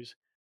who goes,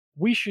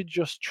 we should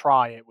just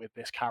try it with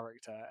this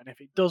character, and if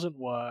it doesn't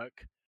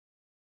work,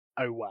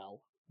 oh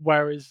well.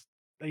 Whereas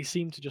they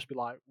seem to just be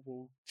like,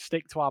 we'll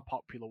stick to our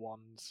popular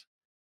ones,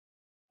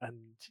 and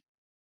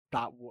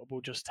that we'll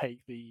just take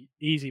the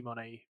easy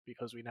money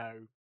because we know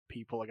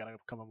people are going to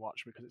come and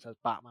watch because it says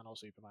Batman or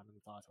Superman in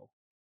the title.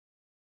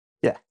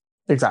 Yeah,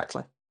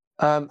 exactly.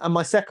 And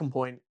my second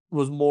point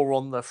was more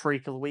on the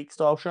Freak of the Week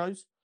style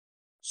shows.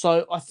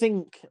 So I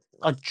think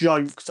I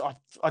joked,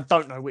 I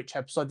don't know which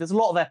episode. There's a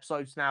lot of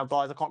episodes now,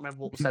 guys. I can't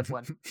remember what was said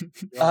when.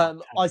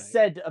 I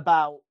said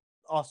about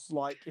us,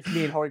 like, if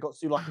me and Horry got to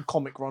do like a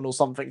comic run or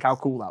something, how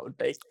cool that would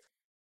be.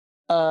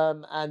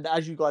 And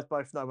as you guys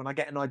both know, when I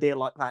get an idea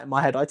like that in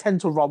my head, I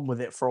tend to run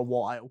with it for a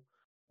while,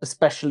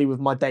 especially with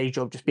my day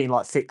job just being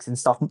like fixing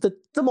stuff.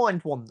 The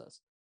mind wanders.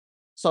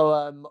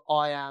 So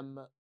I am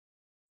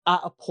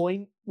at a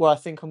point where I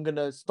think I'm going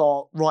to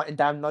start writing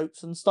down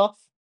notes and stuff.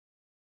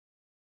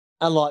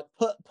 And like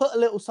put a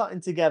little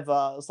something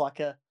together as like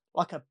a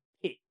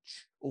pitch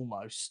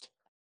almost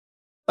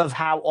of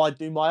how I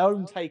do my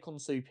own take on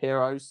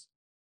superheroes,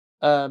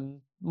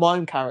 my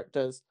own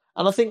characters,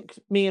 and I think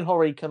me and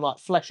Horry can like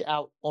flesh it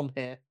out on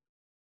here,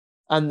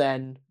 and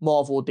then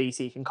Marvel or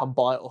DC can come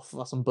buy it off of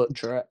us and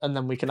butcher it, and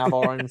then we can have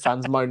our own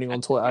fans moaning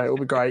on Twitter. It'll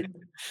be great.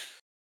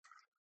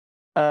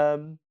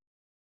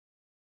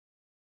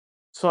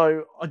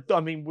 So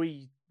I mean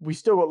we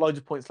still got loads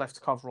of points left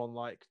to cover on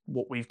like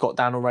what we've got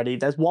down already.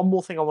 There's one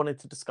more thing I wanted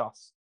to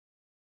discuss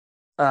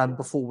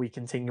before we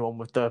continue on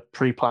with the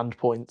pre-planned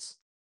points.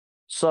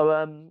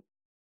 So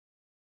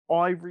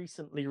I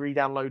recently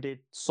re-downloaded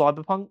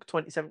Cyberpunk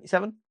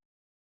 2077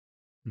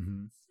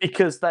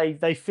 because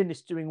they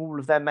finished doing all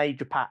of their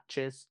major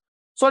patches.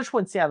 So I just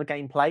wanted to see how the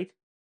game played.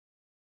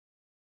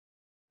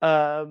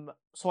 So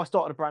I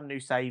started a brand new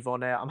save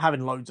on it. I'm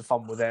having loads of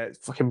fun with it. It's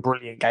a fucking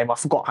brilliant game. I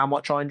forgot how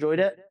much I enjoyed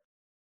it.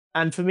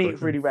 And for me,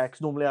 it's really rare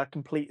because normally I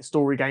complete a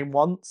story game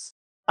once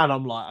and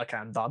I'm like, okay,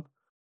 I'm done.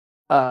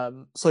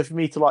 So for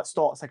me to like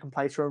start a second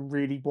playthrough and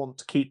really want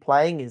to keep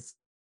playing is,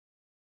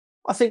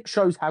 I think,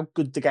 shows how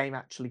good the game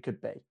actually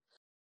could be.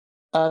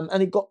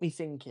 And it got me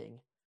thinking,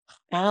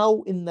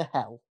 how in the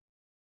hell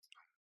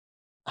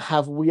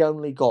have we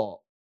only got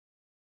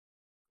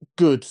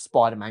good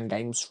Spider-Man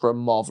games from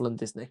Marvel and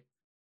Disney?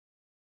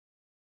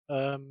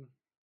 Because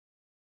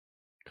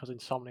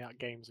Insomniac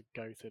Games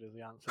are goated is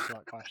the answer to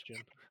that question.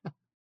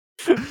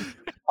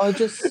 I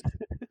just,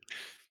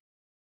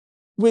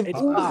 with It's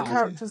all of the bad.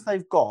 characters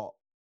they've got,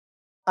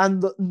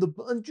 and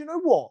and do you know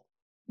what?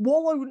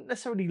 While I wouldn't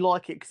necessarily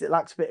like it because it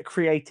lacks a bit of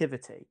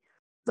creativity,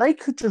 they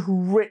could just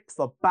rip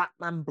the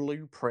Batman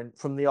blueprint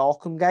from the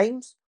Arkham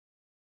games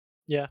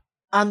Yeah.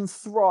 and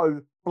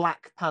throw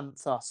Black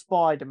Panther,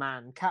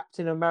 Spider-Man,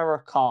 Captain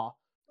America,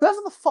 whoever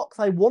the fuck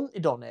they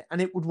wanted on it,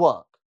 and it would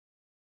work.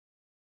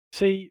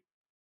 See,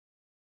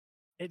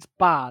 it's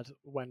bad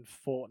when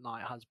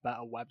Fortnite has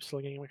better web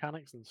slinging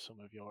mechanics than some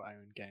of your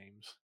own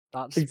games.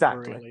 That's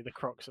Exactly. really the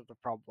crux of the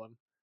problem.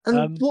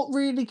 And what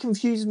really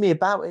confuses me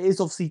about it is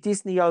obviously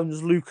Disney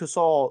owns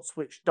LucasArts,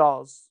 which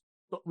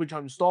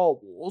owns Star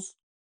Wars,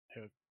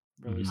 Who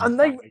release and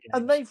banger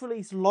games. they've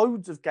released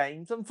loads of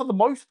games, and for the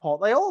most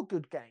part, they are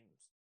good games.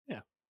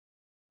 Yeah.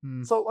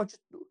 So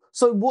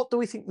what do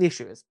we think the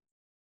issue is?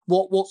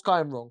 What's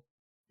going wrong?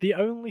 The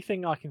only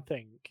thing I can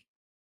think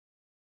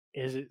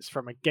is it's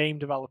from a game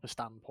developer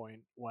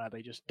standpoint where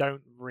they just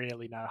don't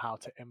really know how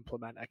to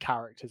implement a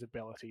character's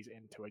abilities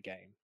into a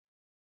game.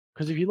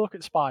 Because if you look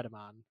at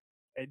Spider-Man,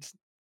 it's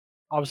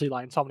obviously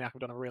like Insomniac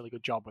have done a really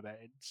good job with it.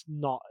 It's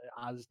not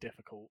as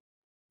difficult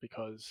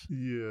because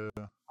Yeah.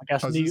 I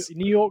guess As New it's-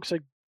 York's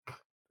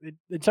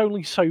it's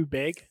only so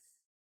big,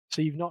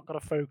 so you've not got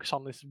to focus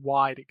on this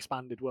wide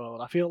expanded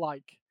world. I feel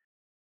like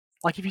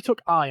if you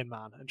took Iron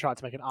Man and tried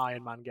to make an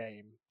Iron Man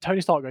game,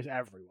 Tony Stark goes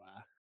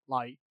everywhere.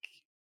 Like,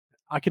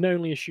 I can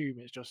only assume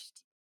it's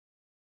just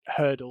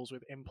hurdles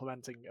with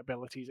implementing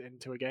abilities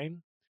into a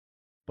game.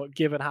 But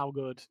given how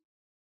good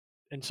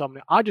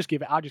Insomniac, I just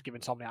give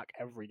Insomniac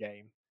every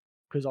game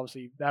because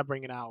obviously they're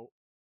bringing out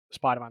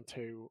Spider-Man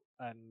 2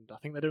 and I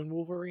think they're doing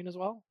Wolverine as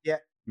well. Yeah,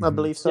 I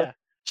believe so. Yeah,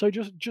 so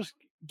just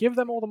give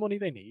them all the money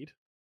they need,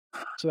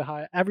 so they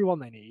hire everyone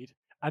they need,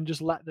 and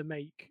just let them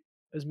make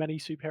as many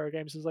superhero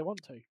games as they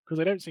want to because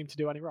they don't seem to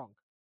do any wrong.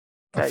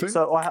 Okay,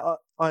 so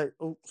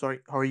oh sorry,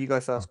 Harry, you go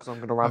first because I'm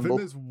going to I think ramble.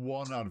 there's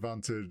one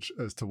advantage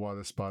as to why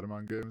the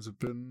Spider-Man games have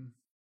been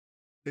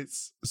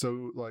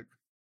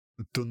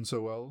done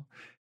so well.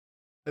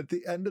 At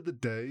the end of the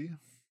day,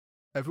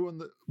 everyone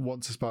that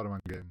wants a Spider-Man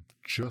game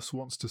just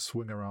wants to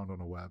swing around on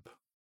a web.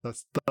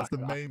 That's the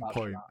main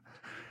point.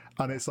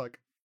 And it's like,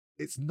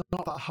 it's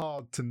not that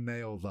hard to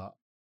nail that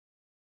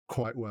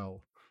quite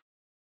well.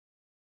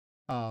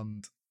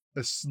 And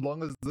as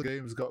long as the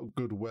game's got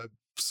good web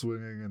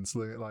swinging and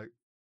slinging, like,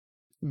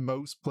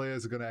 most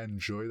players are going to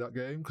enjoy that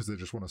game because they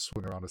just want to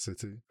swing around a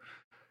city.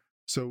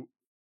 So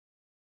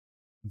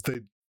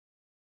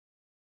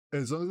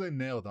as long as they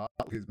nail that,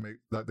 it make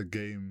that the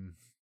game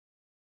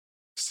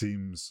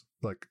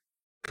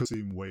could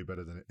seem way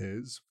better than it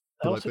is.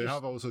 But they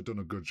have also done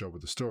a good job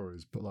with the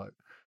stories. But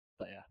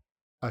yeah,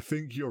 I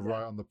think you're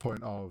right on the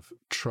point of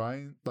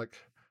trying,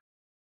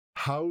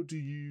 how do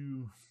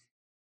you?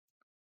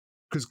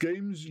 Because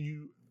games,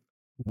 you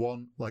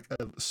want like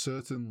a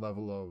certain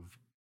level of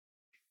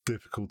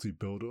difficulty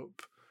build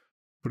up,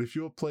 but if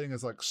you're playing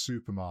as like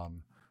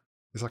Superman,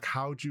 it's like,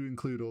 how do you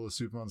include all of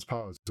Superman's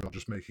powers without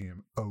just making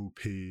him OP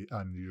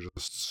and you're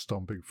just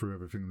stomping through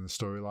everything in the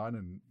storyline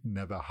and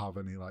never have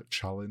any like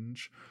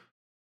challenge?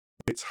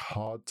 It's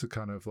hard to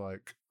kind of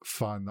like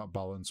find that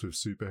balance with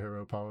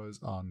superhero powers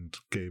and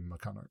game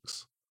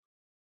mechanics.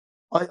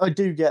 I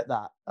do get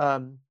that.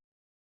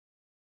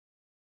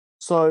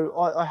 So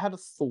I had a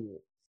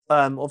thought.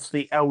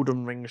 Obviously,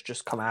 Elden Ring's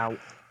just come out.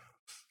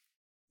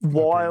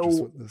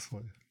 While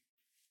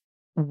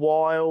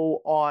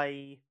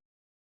I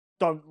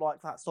don't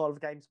like that style of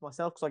games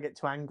myself because I get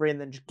too angry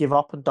and then just give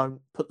up and don't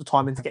put the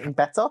time into getting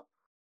better.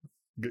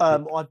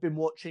 I've been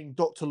watching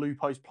Dr.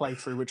 Lupo's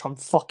playthrough, which I'm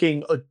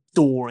fucking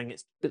adoring.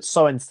 It's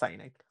so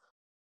entertaining.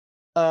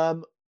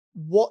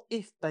 What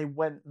if they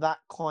went that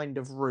kind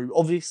of route?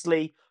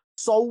 Obviously,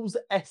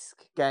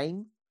 Souls-esque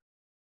game,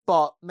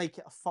 but make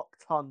it a fuck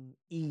ton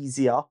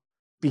easier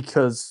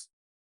because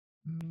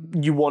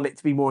you want it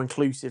to be more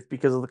inclusive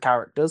because of the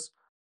characters.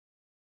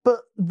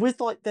 But with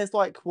there's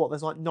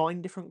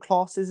 9 different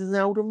classes in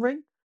Elden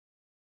Ring.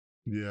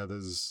 Yeah,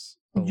 there's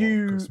a lot of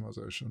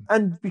customization.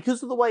 And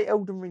because of the way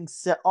Elden Ring's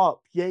set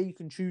up, yeah, you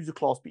can choose a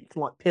class, but you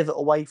can like pivot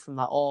away from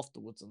that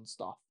afterwards and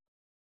stuff.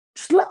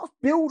 Just let us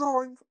build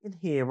our own fucking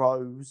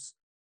heroes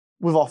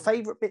with our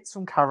favourite bits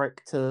from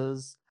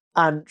characters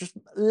and just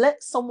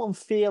let someone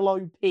feel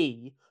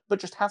OP, but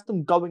just have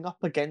them going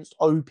up against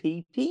OP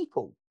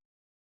people.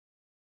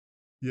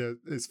 Yeah,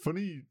 it's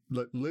funny,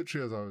 like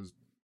literally as I was,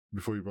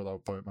 before you brought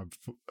that point, my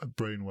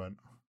brain went,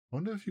 I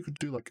wonder if you could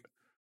do like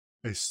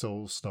a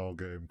Soul-style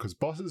game, because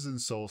bosses in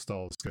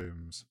Soul-style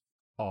games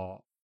are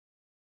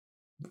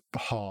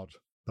hard.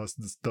 That's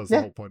the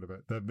Yeah. whole point of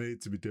it. They're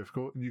made to be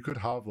difficult, and you could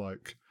have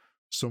like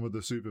some of the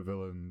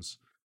supervillains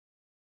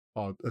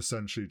are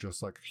essentially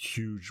just like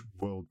huge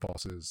world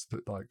bosses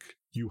that like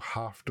you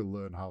have to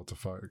learn how to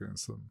fight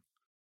against them.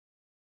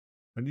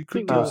 And you could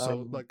think do the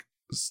so like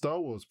Star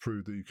Wars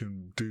proved that you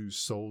can do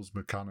Souls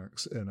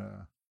mechanics in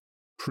a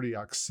pretty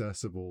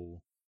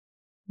accessible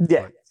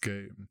like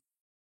game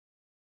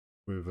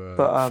with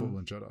but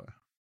Fallen Jedi.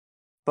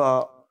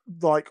 but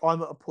like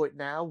I'm at a point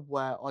now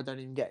where I don't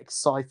even get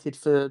excited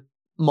for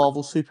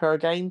Marvel superhero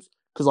games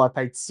because I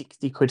paid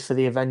 £60 for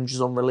the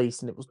Avengers on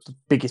release and it was the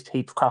biggest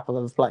heap of crap I've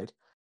ever played.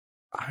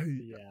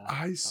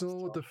 I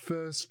saw the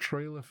first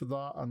trailer for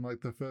that and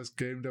like the first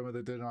game demo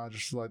they did, and I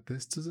just like,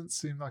 this doesn't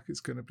seem like it's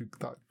going to be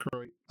that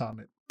great,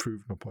 and it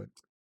proved my point.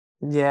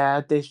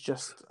 Yeah, it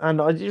just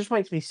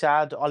makes me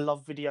sad. I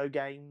love video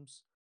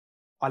games.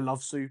 I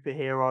love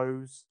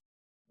superheroes.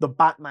 The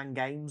Batman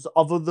games,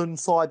 other than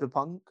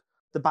Cyberpunk,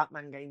 the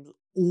Batman games,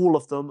 all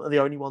of them are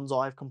the only ones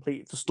I've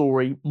completed the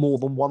story more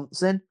than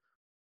once in.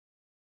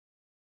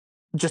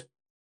 Just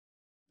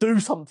do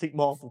something,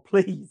 Marvel,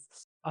 please.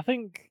 I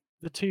think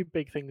the two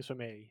big things for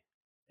me,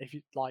 if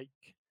you like,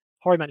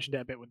 Hori mentioned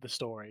it a bit with the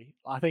story.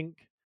 I think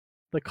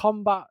the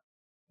combat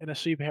in a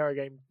superhero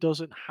game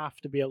doesn't have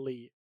to be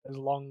elite as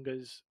long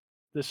as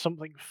there's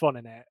something fun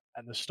in it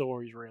and the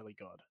story's really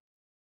good.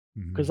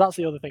 Because that's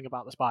the other thing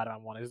about the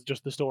Spider-Man one, is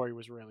just the story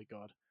was really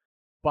good.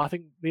 But I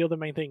think the other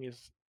main thing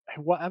is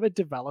whatever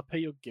developer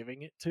you're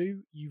giving it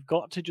to, you've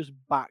got to just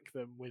back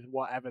them with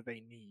whatever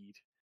they need.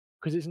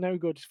 Because it's no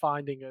good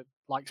finding a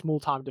like small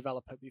time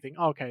developer that you think,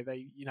 okay,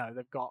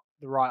 they've got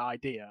the right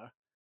idea.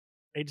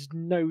 It's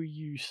no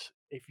use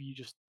if you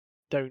just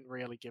don't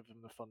really give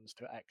them the funds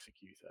to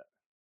execute it.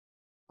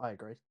 I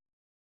agree.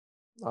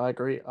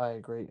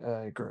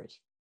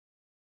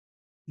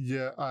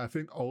 Yeah, I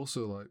think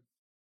also like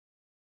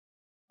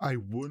I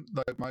wouldn't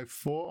like my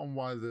thought on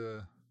why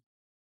the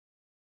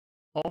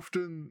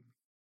often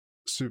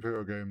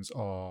superhero games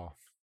are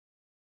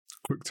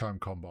quick time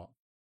combat.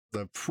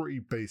 They're pretty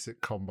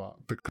basic combat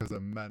because they're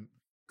meant,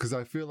 because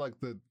I feel like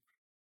the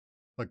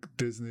like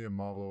Disney and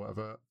Marvel or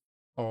whatever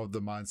are of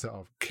the mindset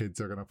of kids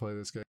are gonna play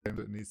this game,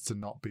 that needs to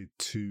not be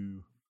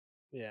too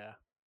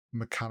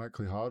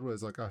mechanically hard.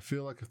 Whereas like I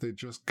feel like if they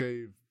just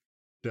gave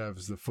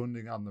devs the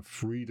funding and the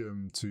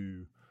freedom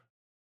to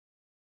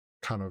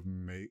kind of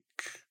make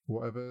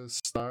whatever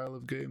style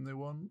of game they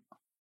want,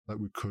 like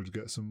we could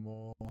get some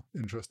more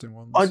interesting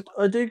ones.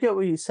 I do get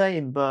what you're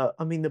saying, but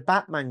I mean the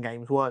Batman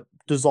games weren't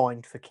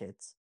designed for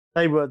kids.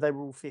 They were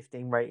all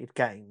 15 rated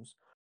games.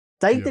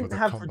 They Yeah, but didn't the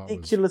have combat was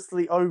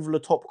ridiculously over the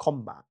top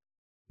combat.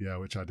 yeah,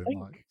 which I didn't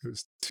like. It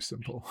was too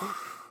simple.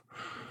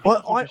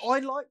 I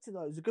liked it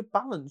though. It was a good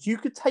balance. You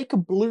could take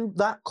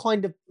that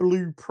kind of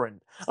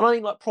blueprint, and I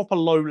mean like proper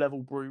low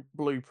level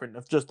blueprint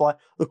of just like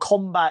the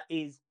combat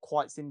is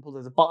quite simple.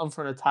 There's a button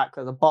for an attack.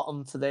 There's a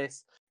button for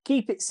this.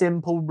 Keep it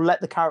simple.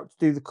 Let the character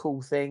do the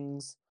cool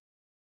things,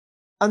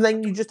 and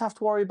then you just have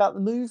to worry about the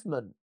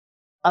movement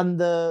and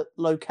the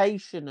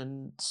location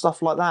and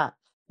stuff like that.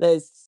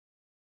 It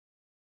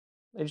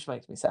just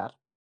makes me sad.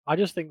 I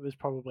just think there's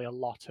probably a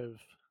lot of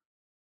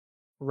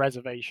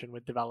reservation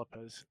with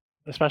developers,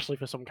 especially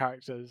for some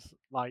characters.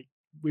 Like,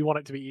 we want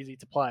it to be easy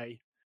to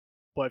play,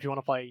 but if you want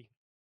to play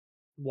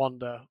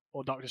Wanda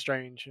or Doctor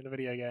Strange in a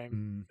video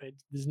game,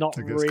 there's not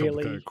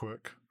really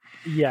quick.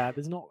 Yeah,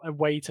 there's not a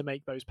way to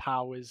make those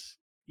powers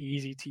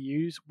easy to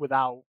use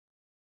without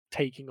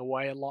taking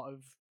away a lot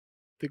of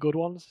the good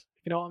ones.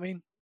 If you know what I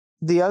mean?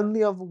 The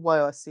only other way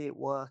I see it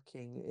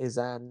working is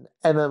an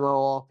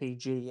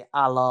MMORPG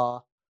a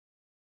la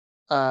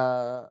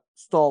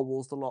Star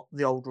Wars,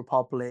 the Old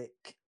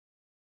Republic,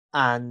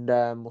 and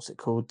what's it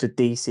called? The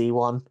DC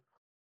one.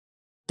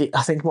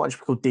 I think it might just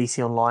be called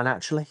DC Online,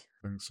 actually.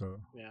 I think so.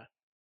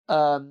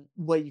 Yeah.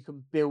 Where you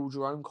can build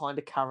your own kind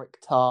of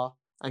character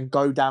and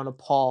go down a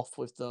path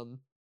with them.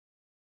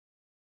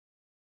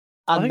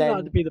 And I think that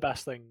would be the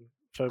best thing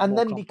for and more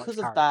then complex because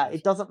of characters. that,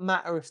 it doesn't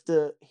matter if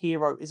the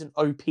hero isn't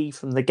OP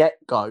from the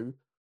get-go,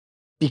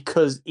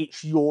 because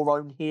it's your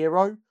own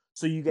hero,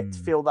 so you get to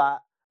feel that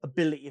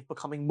ability of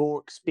becoming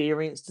more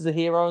experienced as a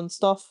hero and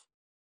stuff.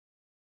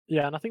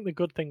 Yeah, and I think the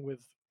good thing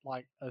with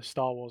like a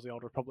Star Wars: The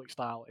Old Republic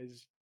style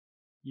is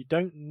you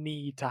don't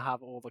need to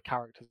have all the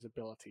characters'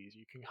 abilities.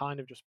 You can kind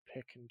of just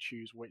pick and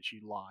choose which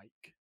you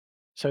like.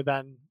 So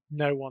then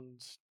no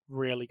one's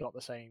really got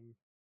the same.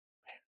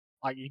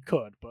 Like, you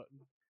could, but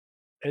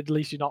at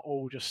least you're not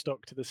all just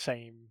stuck to the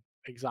same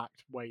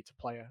exact way to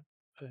play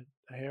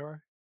a hero.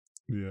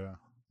 Yeah,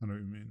 I know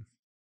what you mean.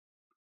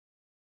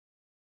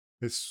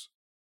 It's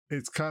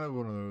kind of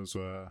one of those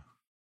where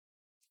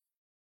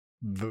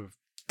the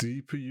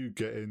deeper you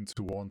get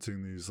into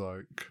wanting these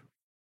like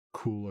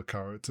cooler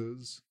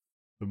characters,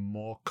 the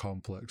more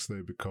complex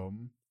they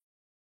become,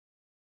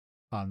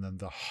 and then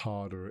the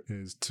harder it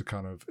is to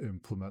kind of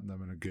implement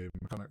them in a game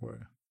mechanic way.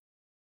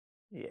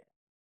 Yeah.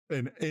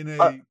 In a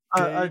game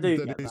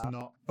that is that.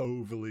 not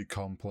overly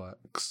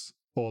complex,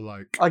 or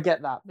like I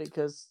get that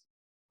because,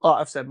 like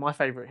I've said, my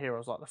favorite hero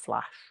is like the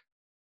Flash,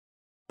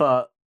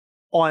 but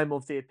I'm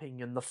of the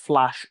opinion the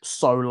Flash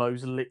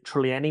solos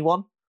literally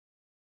anyone.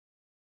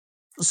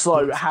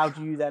 So But how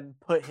do you then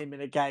put him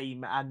in a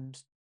game and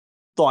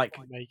like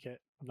make it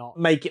not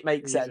make it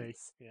make easy.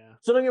 sense? Yeah.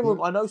 So don't get me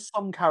wrong, I know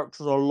some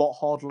characters are a lot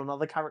harder than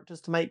other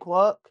characters to make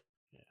work.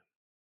 Yeah.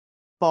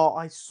 But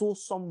I saw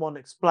someone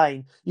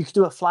explain you could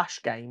do a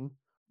Flash game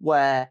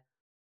where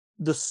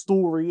the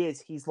story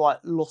is he's like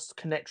lost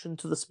connection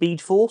to the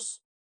Speed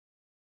Force,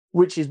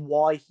 which is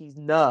why he's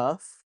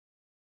nerfed.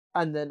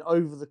 And then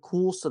over the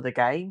course of the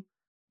game,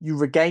 you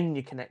regain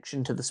your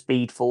connection to the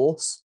Speed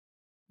Force.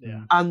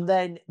 Yeah. And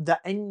then the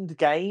end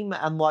game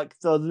and like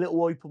the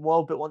little open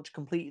world bit once you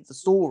completed the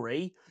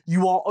story,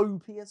 you are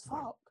OP as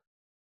fuck.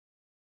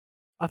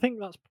 I think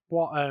that's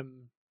what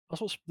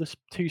the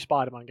two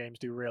Spider-Man games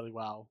do really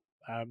well.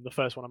 The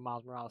first one on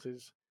Miles Morales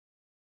is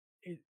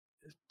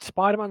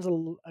Spider-Man's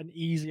an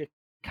easier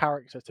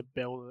character to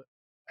build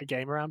a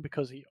game around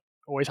because he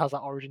always has that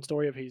origin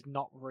story of he's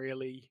not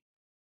really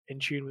in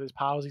tune with his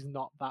powers. He's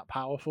not that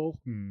powerful.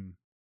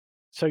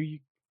 So you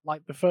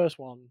like the first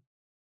one.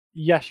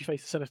 Yes, you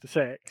face the Sinister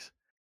Six,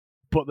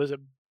 but there's a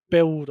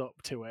build up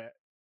to it,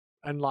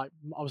 and like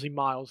obviously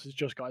Miles has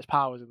just got his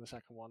powers in the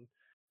second one.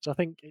 So I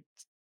think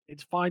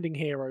it's finding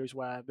heroes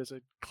where there's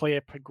a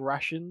clear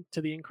progression to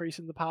the increase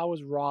in the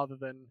powers rather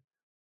than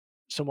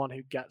someone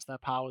who gets their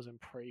powers in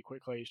pretty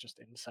quickly is just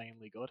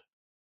insanely good.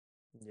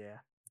 Yeah.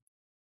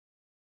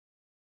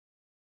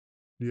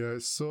 yeah,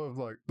 it's sort of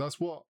like that's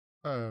what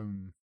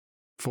Fallen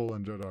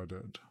Jedi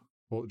did,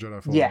 or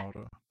Jedi Fallen Yeah.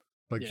 Order.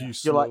 Like Yeah. you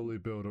You're like slowly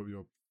build up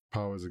your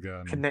powers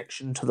again.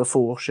 connection to the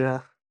Force,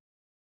 yeah.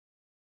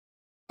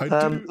 I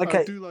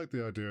okay. do like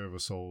the idea of a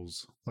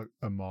Souls, like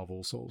a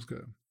Marvel Souls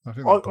game. I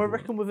think I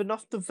reckon with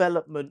enough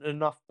development,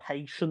 enough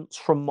patience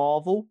from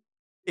Marvel,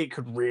 it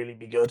could really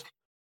be good.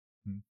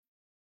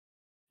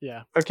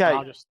 Yeah. Okay.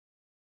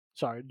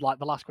 Sorry, like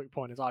the last quick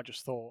point is I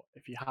just thought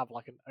if you have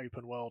like an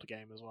open world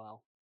game as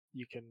well,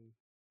 you can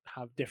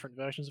have different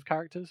versions of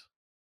characters.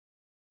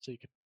 So you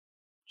could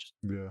just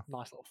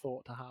nice little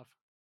thought to have.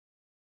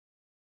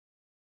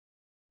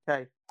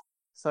 Okay.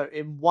 So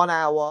in 1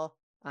 hour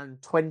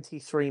and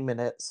 23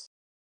 minutes,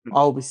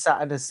 I'll be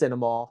sat in a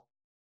cinema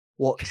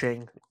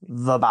watching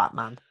The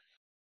Batman.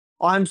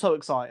 I'm so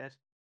excited.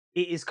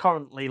 It is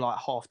currently like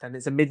 10:30.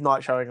 It's a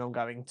midnight showing I'm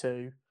going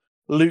to.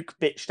 Luke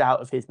bitched out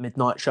of his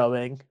midnight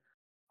showing.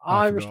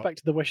 I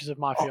respected the wishes of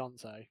my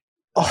fiance.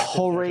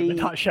 Hori,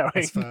 midnight showing.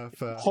 That's fair.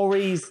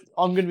 Hori's.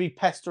 I'm going to be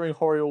pestering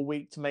Hori all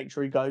week to make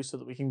sure he goes so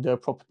that we can do a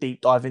proper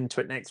deep dive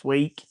into it next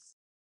week.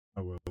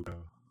 I will go.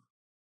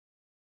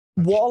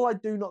 While I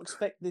do not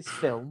expect this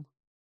film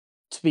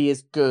to be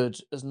as good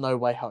as No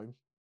Way Home,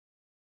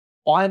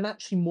 I am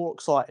actually more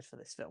excited for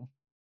this film.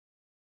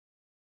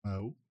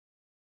 Oh.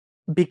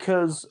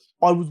 Because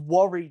I was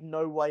worried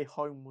No Way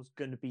Home was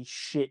going to be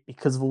shit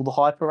because of all the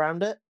hype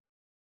around it.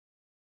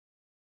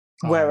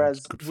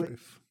 Whereas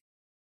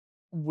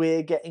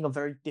we're getting a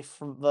very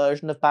different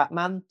version of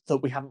Batman that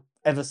we haven't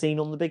ever seen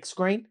on the big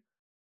screen.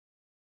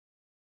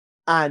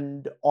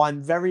 And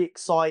I'm very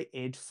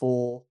excited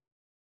for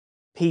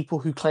people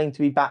who claim to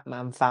be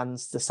Batman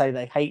fans to say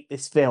they hate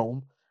this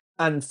film,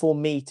 and for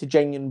me to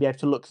genuinely be able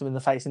to look them in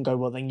the face and go,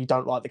 well, then you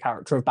don't like the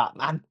character of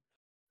Batman.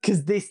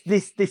 Because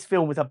this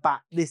film is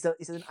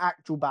it's an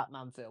actual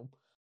Batman film.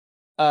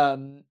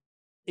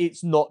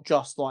 It's not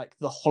just like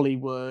the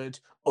Hollywood,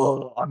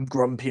 oh, I'm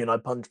grumpy and I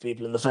punch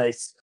people in the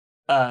face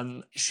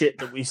shit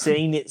that we've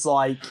seen. It's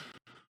like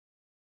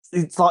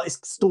it's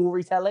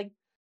storytelling.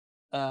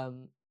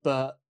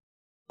 But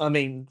I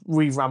mean,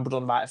 we've rambled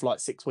on about it for like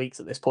 6 weeks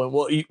at this point.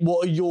 What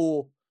is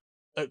your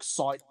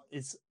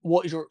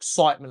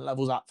excitement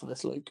levels at for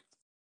this, Luke?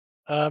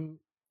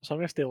 So I'm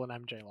going to steal an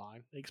MJ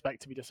line.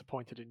 Expect to be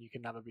disappointed and you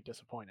can never be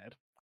disappointed.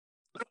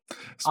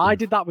 I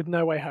did that with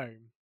No Way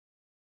Home.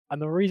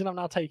 And the reason I'm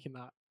now taking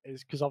that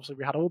is because obviously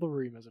we had all the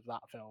rumours of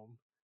that film.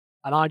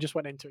 And I just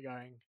went into it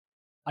going,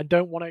 I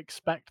don't want to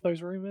expect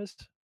those rumours.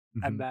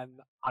 Mm-hmm. And then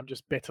I'm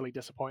just bitterly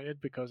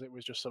disappointed because it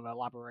was just some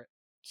elaborate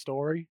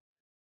story.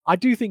 I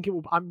do think it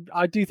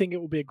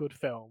will be a good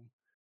film,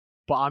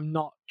 but I'm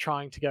not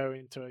trying to go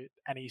into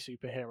any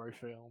superhero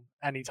film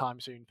anytime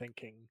soon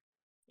thinking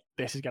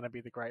this is going to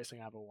be the greatest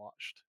thing I ever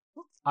watched.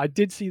 I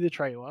did see the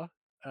trailer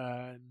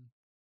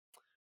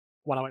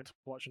when I went to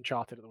watch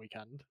Uncharted at the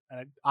weekend,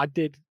 and I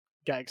did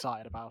get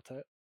excited about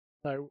it.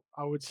 So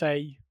I would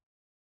say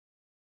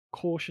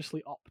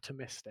cautiously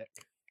optimistic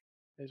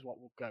is what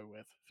we'll go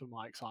with for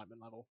my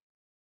excitement level.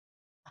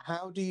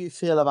 How do you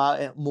feel about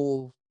it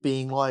more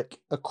being like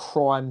a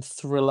crime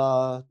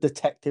thriller,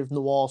 detective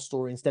noir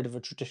story instead of a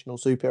traditional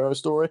superhero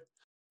story?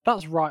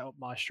 That's right up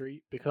my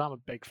street because I'm a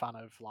big fan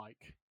of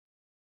like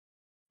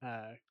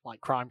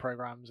crime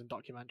programs and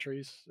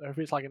documentaries. So if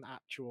it's like an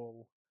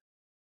actual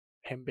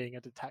him being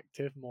a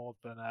detective more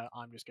than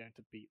I'm just going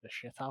to beat the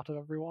shit out of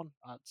everyone,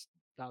 that's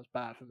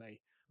better for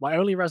me. My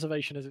only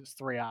reservation is it's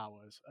 3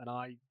 hours,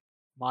 and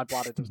my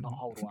bladder does not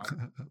hold well.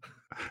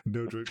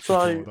 No drinks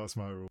before, that's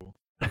my rule.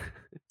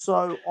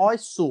 So I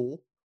saw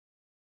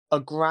a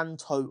grand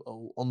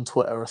total on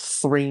Twitter of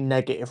 3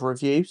 negative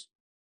reviews.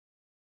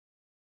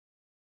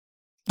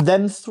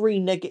 them 3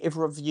 negative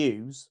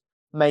reviews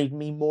made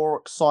me more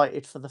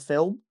excited for the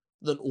film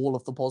than all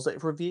of the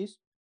positive reviews.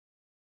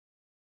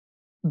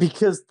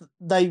 Because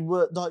they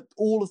were like,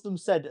 all of them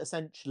said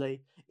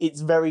essentially,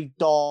 it's very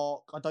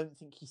dark. I don't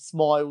think he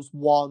smiles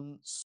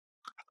once.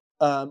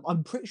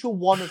 I'm pretty sure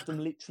one of them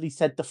literally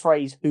said the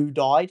phrase "Who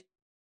died?"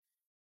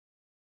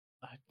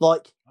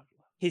 Like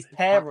his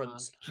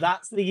parents. Batman.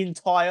 That's the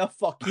entire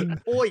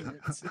fucking point.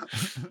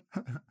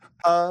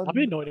 I'd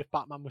be annoyed if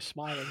Batman was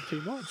smiling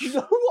too much. You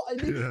know what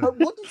I mean? Yeah. Like,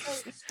 what did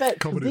they expect?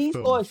 'Cause Comedy these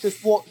film. guys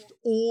just watched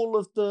all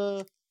of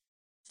the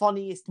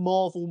funniest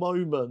Marvel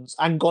moments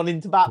and gone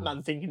into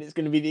Batman thinking it's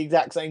going to be the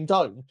exact same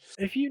tone.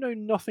 If you know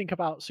nothing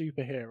about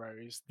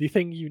superheroes, the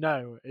thing you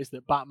know is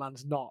that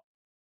Batman's not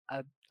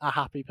a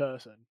happy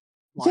person.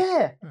 Like,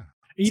 Yeah.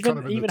 It's kind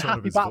of in the even tone of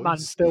happy his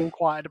Batman's voice. still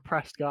quite a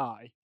depressed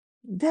guy.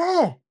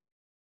 Yeah.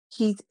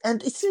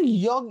 And it's a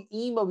young,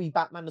 emo-y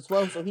Batman as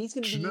well, so he's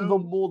going to be even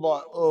more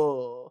like,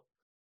 oh.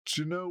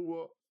 Do you know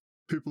what?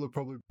 People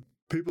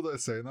that are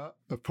saying that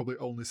have probably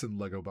only seen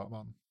Lego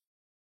Batman.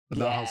 And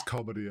that has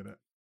comedy in it.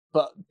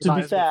 But to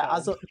be fair,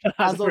 it's a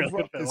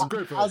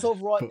great film, as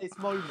of this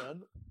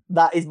moment,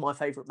 that is my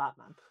favourite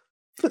Batman.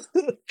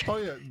 Oh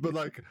yeah, but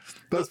like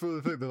that's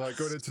the thing. They're like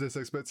going into this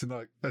expecting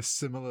like a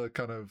similar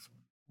kind of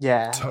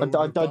I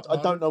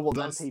don't know what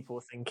that's... people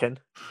are thinking.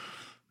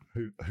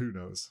 Who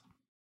knows?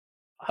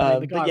 I mean,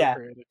 the guy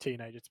recruited a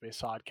teenager to be a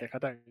sidekick. I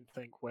don't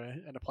think we're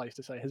in a place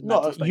to say his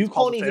mental state's you can't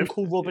positive. even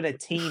call Robin a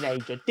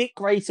teenager. Dick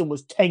Grayson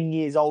was 10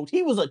 years old.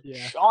 He was a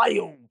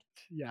child.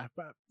 Yeah,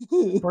 but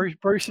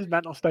Bruce's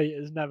mental state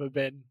has never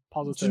been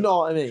positive. Do you know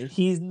what I mean?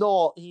 He's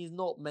not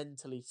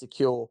mentally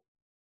secure.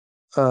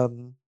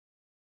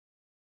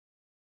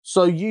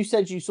 So you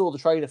said you saw the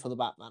trailer for the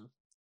Batman.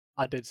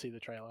 I did see the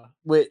trailer.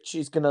 Which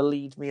is going to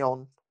lead me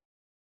on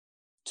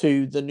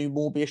to the new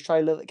Morbius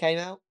trailer that came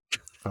out.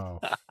 Oh,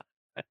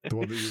 the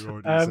one that you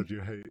already said you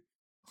hate.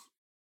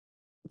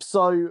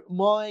 So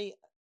my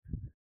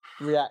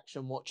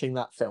reaction watching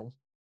that trailer,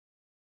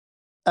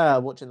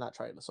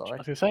 sorry. I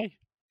was going to say.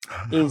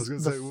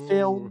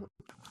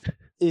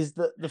 Is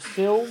that the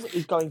film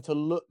is going to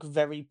look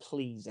very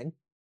pleasing,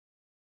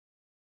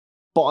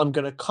 but I'm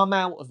going to come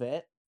out of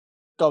it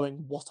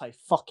going, what a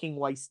fucking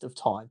waste of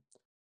time.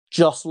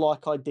 Just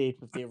like I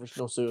did with the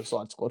original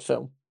Suicide Squad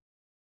film.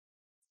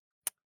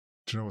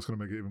 Do you know what's going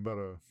to make it even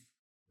better?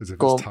 Is if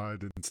it's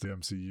tied into the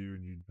MCU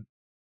and you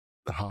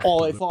have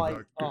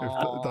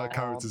that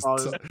character's...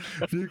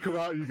 if you come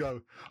out and you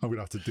go, I'm going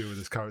to have to deal with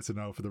this character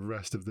now for the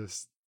rest of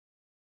this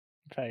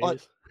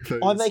phase.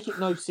 I make it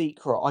no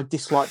secret, I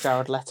dislike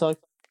Jared Leto.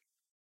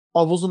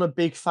 I wasn't a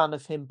big fan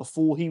of him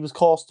before he was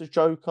cast as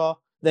Joker.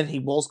 Then he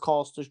was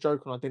cast as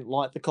Joker and I didn't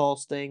like the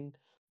casting.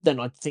 Then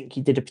I think he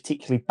did a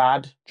particularly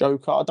bad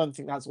Joker. I don't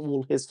think that's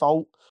all his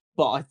fault,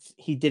 but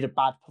he did a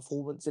bad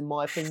performance in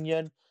my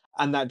opinion.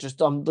 And that just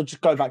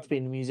go back to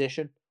being a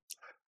musician.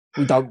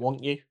 We don't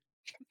want you.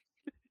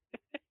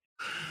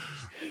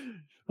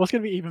 What's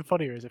going to be even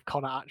funnier is if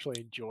Connor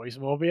actually enjoys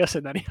Morbius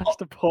and then he has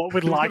to put up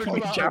with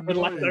liking a Jared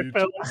Leto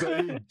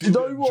film. Do you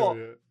know what?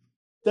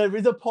 There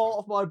is a part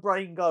of my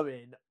brain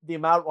going, the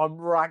amount I'm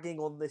ragging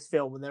on this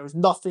film, and there is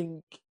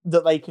nothing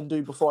that they can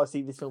do before I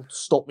see this film to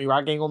stop me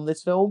ragging on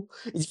this film,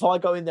 is if I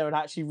go in there and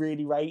actually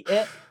really rate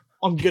it,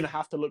 I'm going to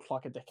have to look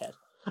like a dickhead.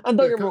 And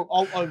don't get me wrong,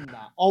 I'll own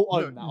that.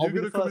 I'll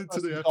be the first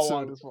person to go,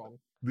 I was wrong.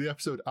 The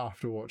episode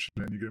after watching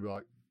it, and you're going to be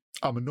like,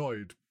 I'm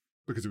annoyed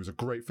because it was a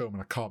great film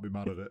and I can't be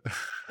mad at it.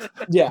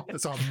 Yeah.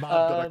 So I'm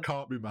mad that I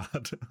can't be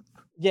mad.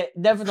 Yeah,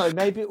 never know.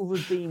 Maybe it will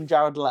redeem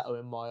Jared Leto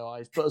in my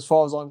eyes, but as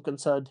far as I'm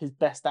concerned, his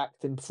best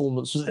acting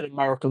performance was in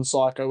American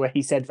Psycho, where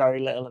he said very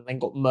little and then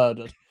got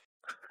murdered.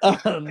 I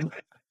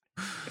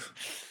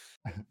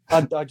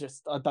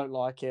don't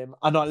like him,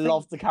 and I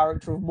love the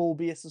character of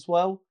Morbius as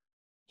well.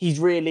 He's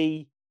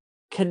really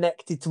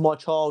connected to my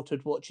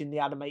childhood watching the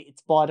animated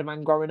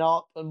Spiderman growing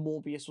up, and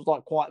Morbius was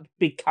like quite a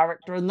big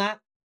character in that.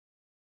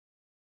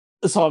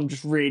 So I'm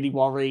just really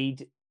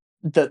worried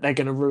that they're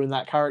going to ruin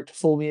that character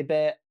for me a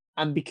bit.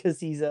 And because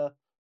he's a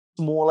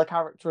smaller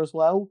character as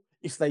well,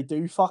 if they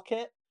do fuck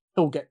it,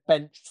 he'll get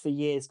benched for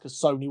years because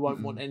Sony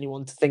won't want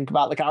anyone to think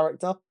about the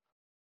character.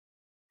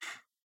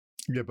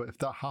 Yeah, but if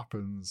that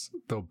happens,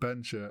 they'll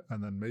bench it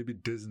and then maybe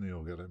Disney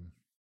will get him.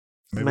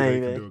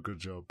 Maybe. They can do a good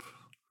job.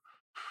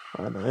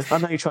 I don't know. I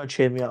know you try to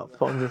cheer me up,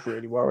 but I'm just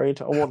really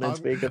worried. I want it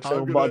to be a good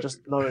film, but I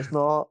just know it's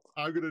not.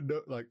 I'm going to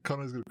know, like,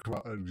 Connor's going to come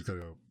out and he's going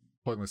to go,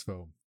 pointless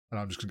film. And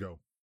I'm just going to go,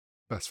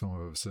 best film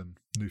I've ever seen.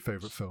 New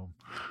favourite film.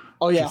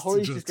 Oh yeah,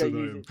 Holly's just going to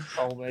use it to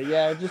troll me.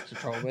 Yeah, just to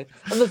troll me.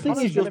 And the thing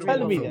is, you're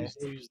telling me this.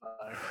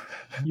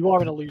 You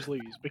are in a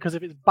lose-lose, because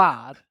if it's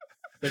bad,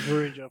 they've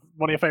ruined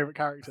one of your favourite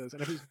characters,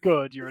 and if it's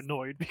good, you're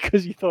annoyed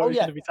because you thought it was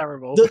going to be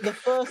terrible. The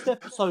first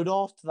episode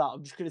after that,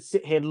 I'm just going to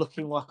sit here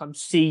looking like I'm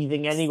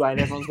seething anyway,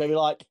 and everyone's going to be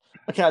like,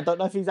 okay, I don't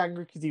know if he's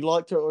angry because he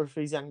liked it or if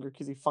he's angry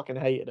because he fucking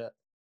hated it.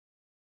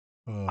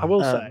 I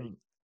will say,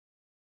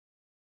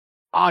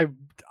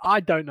 I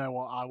don't know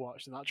what I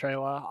watched in that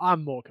trailer.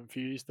 I'm more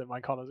confused than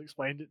when Connor's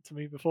explained it to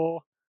me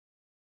before.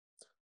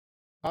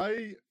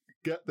 I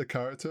get the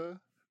character.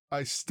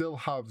 I still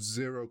have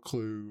zero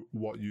clue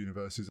what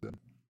universe is in.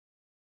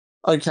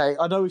 Okay,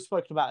 I know we've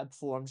spoken about it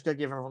before. I'm just going to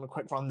give everyone a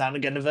quick rundown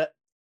again of it.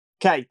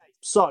 Okay,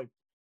 so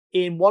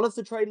in one of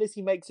the trailers,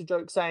 he makes a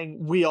joke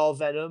saying, "We are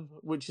Venom,"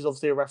 which is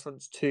obviously a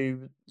reference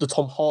to the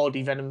Tom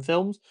Hardy Venom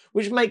films,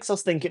 which makes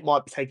us think it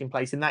might be taking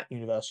place in that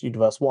universe,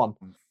 Universe 1.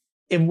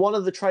 In one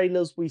of the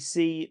trailers, we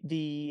see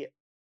the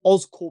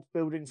Oscorp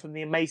building from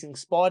the Amazing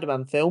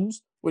Spider-Man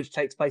films, which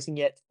takes place in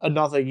yet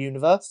another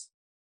universe.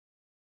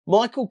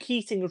 Michael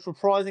Keaton is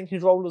reprising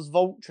his role as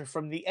Vulture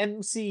from the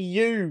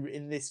MCU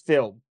in this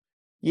film,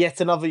 yet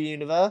another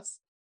universe.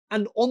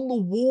 And on the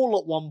wall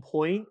at one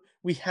point,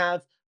 we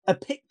have a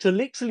picture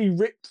literally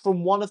ripped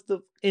from one of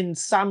the in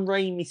Sam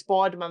Raimi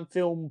Spider-Man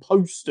film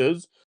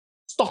posters,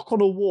 stuck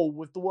on a wall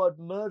with the word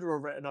murderer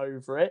written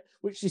over it,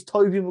 which is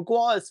Tobey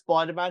Maguire's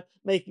Spider-Man,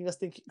 making us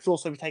think it could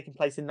also be taking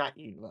place in that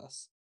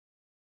universe.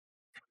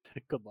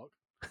 Good luck.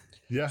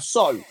 Yeah.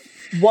 So,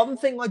 one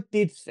thing I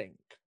did think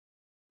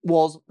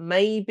was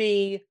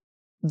maybe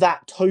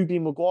that Tobey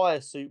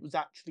Maguire suit was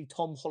actually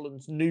Tom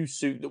Holland's new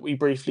suit that we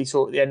briefly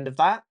saw at the end of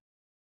that.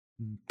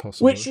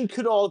 Possibly. Which you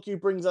could argue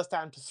brings us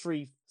down to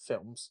 3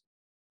 films.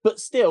 But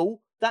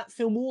still, that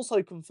film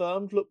also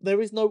confirmed, look, there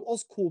is no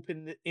Oscorp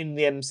in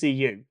the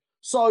MCU.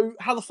 So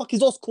how the fuck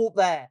is Oscorp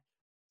there?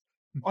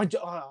 Do you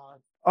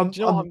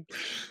know what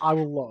I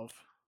will love?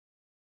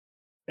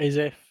 Is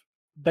if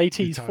they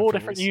tease 4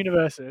 different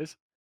universes,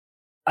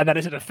 and then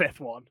it's in a 5th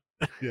one.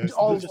 Yeah,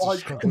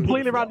 it's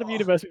completely random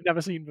universe we've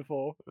never seen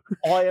before.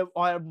 I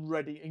am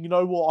ready, and you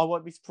know what? I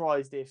won't be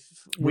surprised if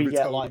we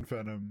get like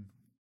Venom.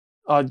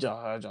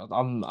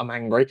 I'm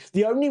angry.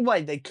 The only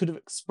way they could have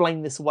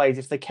explained this away is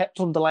if they kept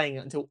on delaying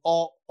it until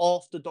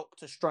after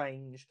Doctor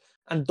Strange,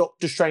 and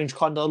Doctor Strange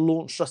kind of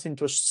launched us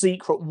into a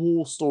secret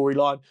war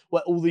storyline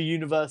where all the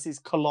universes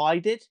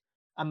collided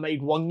and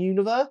made one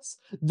universe.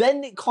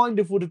 Then it kind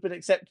of would have been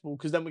acceptable,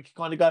 because then we could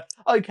kind of go,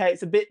 okay,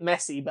 it's a bit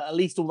messy, but at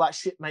least all that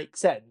shit makes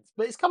sense.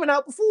 But it's coming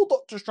out before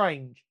Doctor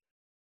Strange.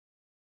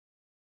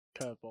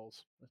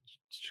 Curveballs. It's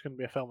just going to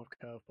be a film of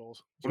curveballs.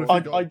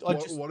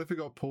 What if it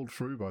got pulled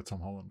through by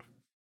Tom Holland?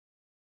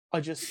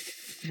 It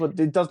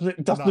doesn't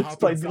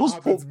explain the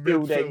Oscorp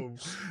building.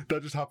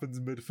 That just happens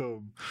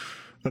mid-film,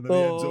 and then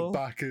he ends up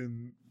back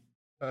in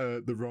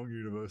the wrong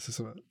universe or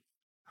something.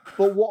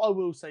 But what I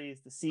will say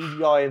is the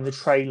CGI in the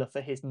trailer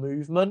for his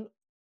movement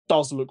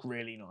does look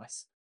really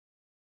nice.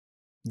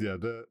 Yeah,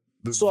 the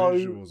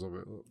visuals of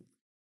it look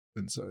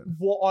insane.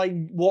 What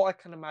I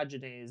can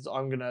imagine is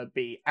I'm gonna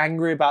be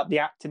angry about the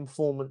acting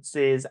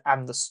performances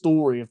and the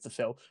story of the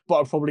film, but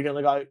I'm probably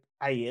gonna go,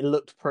 hey, it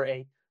looked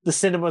pretty. The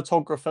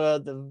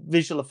cinematographer, the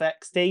visual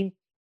effects team,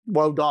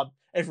 well done.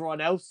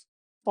 Everyone else,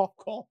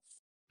 fuck off.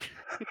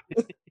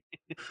 Do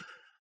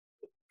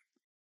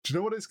you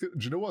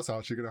know what's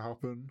actually going to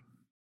happen?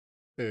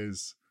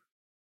 Is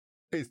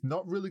it's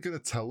not really going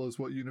to tell us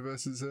what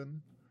universe it's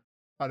in,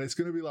 and it's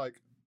going to be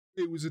like,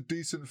 it was a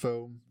decent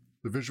film,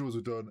 the visuals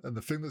were done, and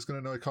the thing that's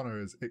going to annoy Connor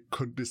is it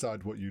couldn't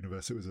decide what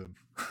universe it was in.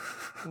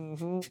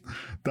 Mm-hmm.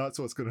 That's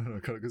what's going to annoy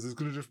Connor, because it's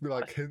going to just be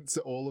like hints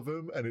at all of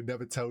them, and it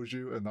never tells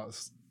you, and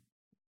that's.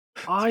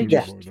 I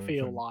just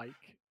feel like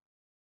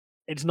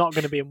it's not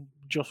going to be in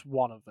just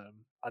one of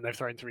them, and they've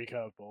thrown 3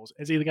 curveballs.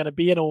 It's either going to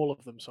be in all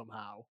of them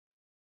somehow,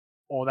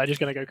 or they're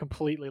just going to go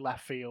completely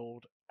left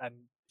field and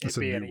it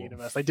be in a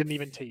universe they didn't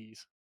even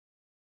tease.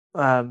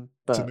 But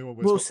it's a new one,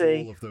 we'll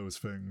see. All of those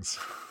things.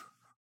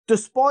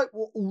 Despite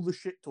all the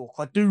shit talk,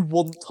 I do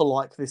want to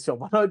like this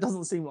film. I know it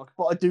doesn't seem like it,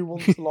 but I do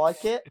want to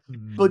like it.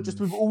 But just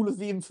with all of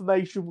the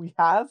information we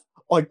have,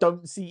 I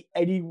don't see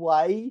any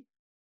way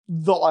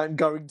that I'm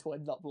going to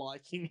end up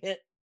liking it.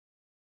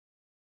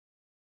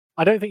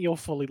 I don't think you'll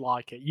fully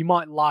like it. You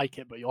might like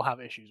it, but you'll have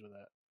issues with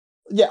it.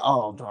 Yeah,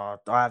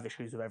 I have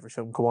issues with every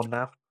film. Come on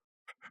now.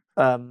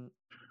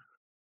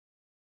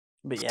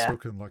 But yeah,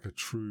 spoken like a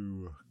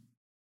true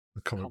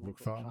comic book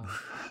fan.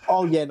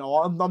 Oh yeah, no,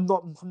 I'm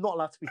not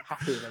allowed to be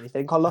happy with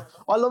anything. I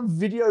love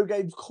video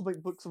games,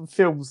 comic books, and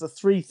films. The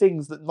 3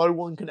 things that no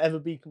one can ever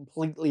be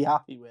completely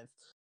happy with.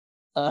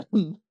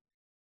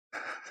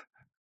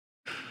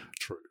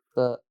 True,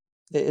 but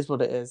it is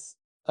what it is.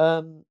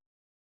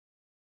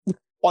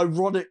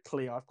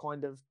 Ironically, I've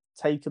kind of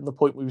taken the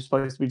point we were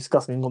supposed to be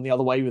discussing and gone the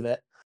other way with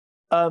it.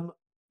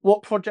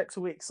 What projects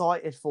are we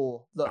excited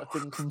for that have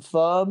been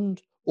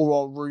confirmed or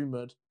are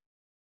rumoured?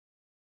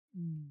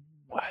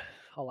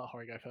 I'll let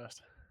Hori go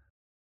first.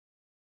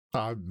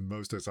 I'm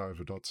most excited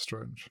for Doctor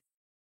Strange.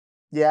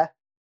 Yeah?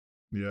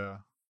 Yeah.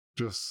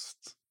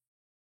 Just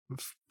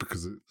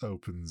because it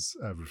opens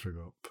everything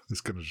up.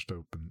 It's going to just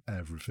open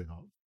everything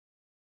up.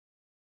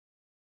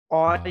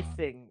 I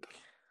think,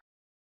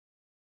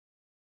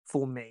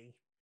 for me,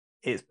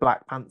 it's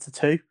Black Panther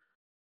 2.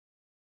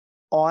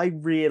 I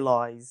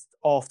realised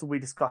after we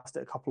discussed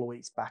it a couple of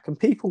weeks back, and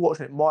people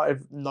watching it might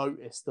have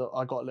noticed that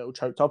I got a little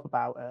choked up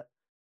about it.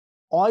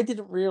 I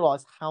didn't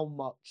realise how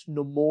much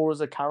Namor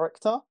as a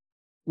character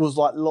was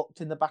like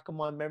locked in the back of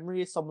my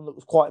memory as someone that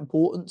was quite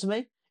important to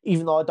me,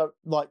 even though I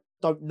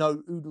don't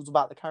know oodles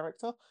about the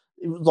character.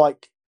 It was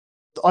like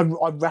I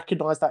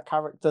recognise that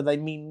character. They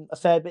mean a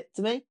fair bit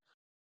to me.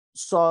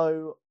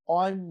 So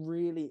I'm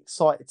really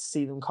excited to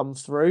see them come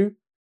through,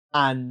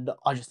 and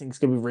I just think it's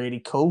going to be really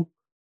cool.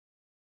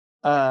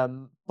 But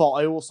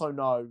I also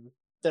know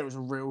there is a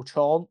real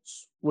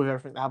chance with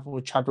everything that happened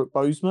with Chadwick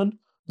Boseman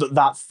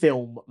that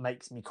film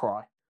makes me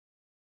cry.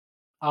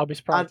 I'll be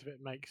surprised if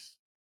it makes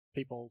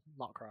people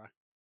not cry.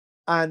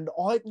 And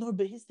but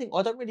here's the thing: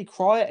 I don't really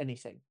cry at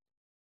anything.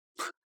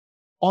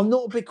 I'm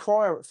not a big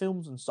crier at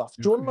films and stuff.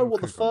 Do you want to know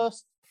what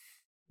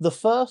the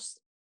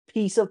first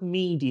piece of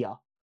media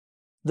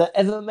that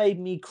ever made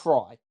me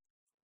cry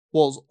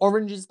was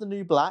Orange is the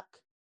New Black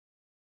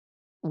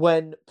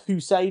when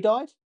Pusey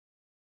died?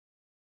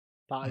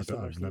 That is the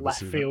most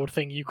left field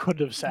thing you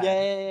could have said.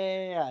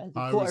 Yeah. You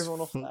caught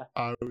everyone off there.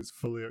 I was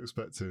fully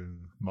expecting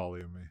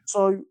Molly and me.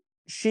 So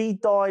she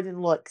died in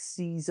like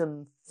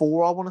season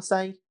 4, I want to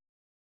say.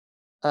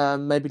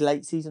 Maybe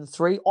late season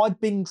 3. I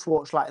binge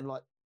watched that in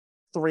like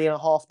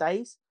 3.5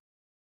 days.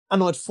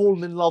 And I'd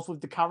fallen in love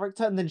with the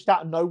character, and then just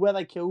out of nowhere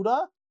they killed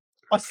her.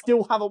 I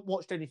still haven't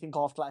watched anything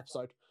after that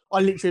episode. I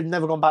literally have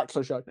never gone back to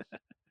the show.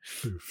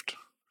 Oofed.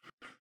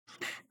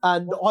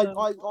 And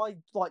I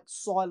like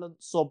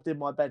silent sobbed in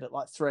my bed at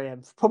like 3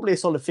 a.m. for probably a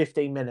solid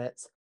 15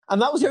 minutes.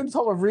 And that was the only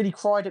time I really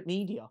cried at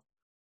media.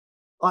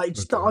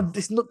 This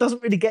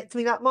doesn't really get to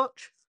me that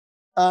much.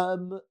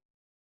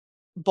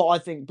 But I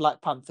think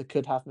Black Panther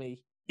could have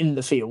me in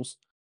the feels.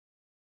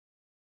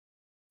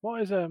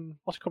 What's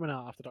coming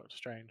out after Doctor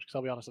Strange? Because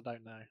I'll be honest, I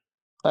don't know.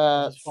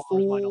 As far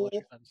as my knowledge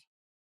extends.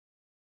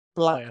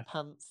 Black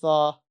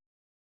Panther.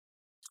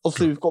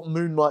 Obviously, we've got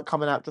Moon Knight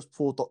coming out just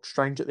before Doctor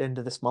Strange at the end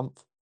of this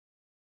month.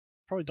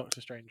 Probably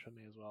Doctor Strange for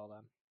me as well,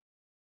 then.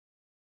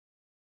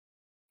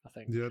 I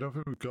think. Yeah, I don't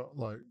think we've got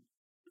like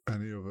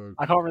any other.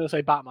 I can't really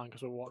say Batman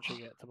because we're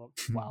watching it.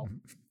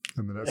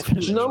 In the next. Do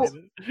you know what?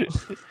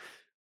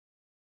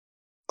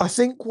 I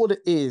think what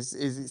it is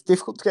it's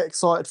difficult to get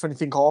excited for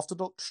anything after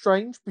Doctor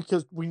Strange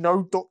because we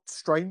know Doctor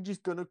Strange is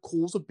going to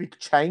cause a big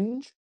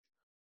change.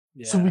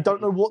 Yeah. So we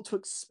don't know what to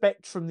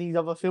expect from these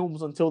other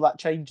films until that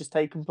change has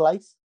taken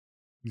place.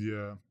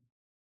 Yeah.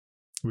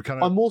 We kind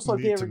of. I'm also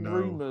hearing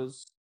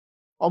rumours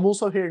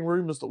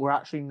that we're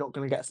actually not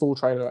going to get a Thor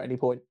trailer at any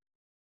point.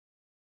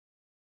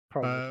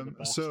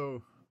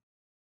 So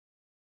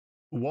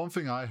one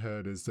thing I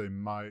heard is they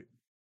might,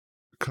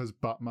 because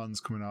Batman's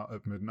coming out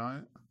at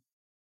midnight.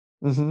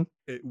 Mm-hmm.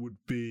 It would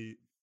be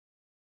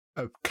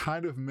a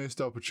kind of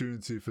missed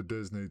opportunity for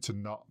Disney to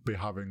not be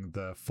having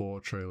their Thor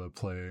trailer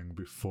playing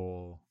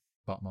before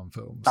Batman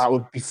films. That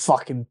would be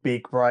fucking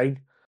big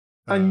brain.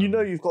 And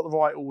you've got the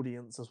right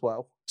audience as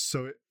well.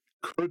 So it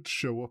could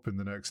show up in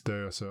the next day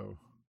or so,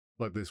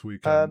 like this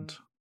weekend,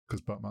 because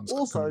Batman's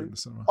coming in the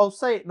cinema. I'll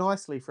say it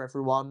nicely for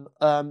everyone.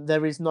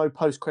 There is no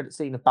post-credit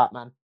scene of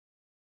Batman.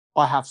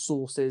 I have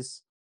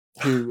sources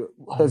who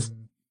have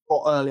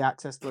got early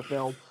access to the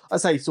film. I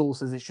say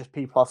sources, it's just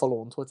people I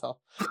follow on Twitter.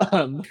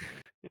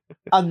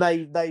 And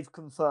they've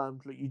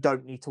confirmed that you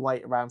don't need to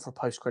wait around for a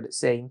post-credit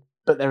scene,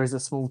 but there is a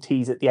small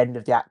tease at the end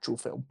of the actual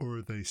film. Or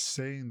are they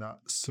saying that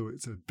so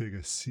it's a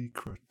bigger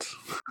secret?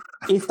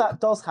 If that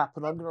does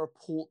happen, I'm going to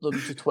report them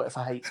to Twitter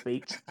for hate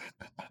speech.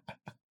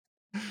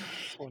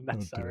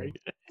 Unnecessary.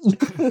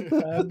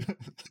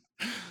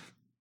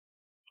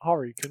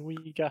 Hori, can we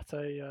get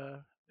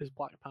is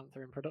Black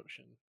Panther in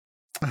production?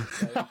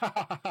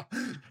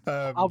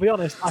 I'll be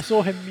honest, I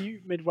saw him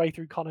mute midway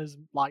through Connor's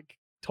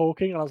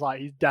talking, and I was like,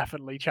 he's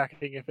definitely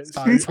checking if it's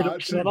in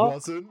production or not. I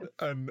wasn't,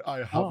 and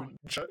I haven't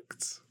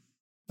checked.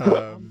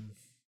 I'm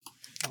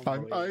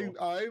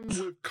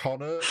with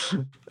Connor.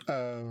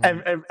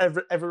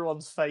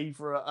 Everyone's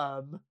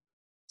favourite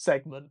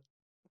segment.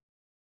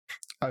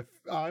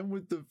 I'm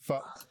with the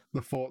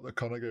thought that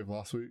Connor gave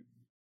last week,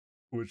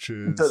 which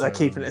is that they're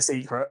keeping it a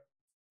secret.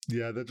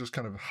 Yeah, they just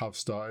kind of have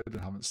started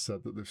and haven't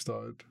said that they've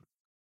started.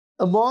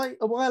 Am I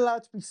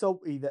allowed to be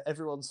salty that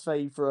everyone's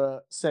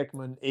favourite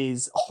segment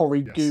is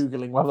Hori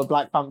Googling whether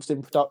Black Panther's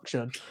in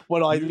production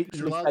when I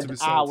literally spend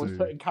hours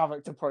putting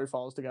character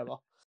profiles together?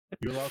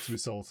 You're allowed to be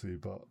salty,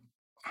 but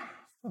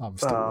I'm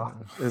still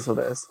is what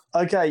it is.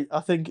 Okay,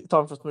 I think it's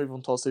time for us to move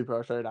on to our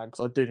Superhero Showdown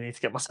because I do need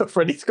to get myself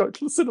ready to go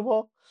to the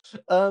cinema.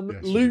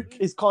 Luke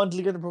is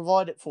kindly going to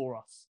provide it for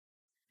us.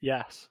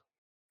 Yes.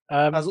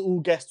 As all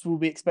guests will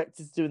be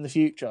expected to do in the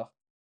future.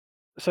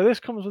 So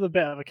this comes with a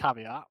bit of a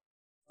caveat.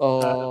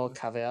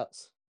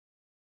 Caveats.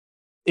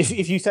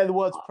 If you say the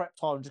words prep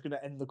time, I'm just going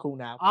to end the call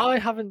now. I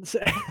haven't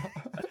seen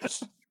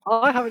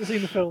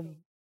the film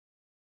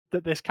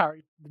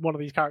that one of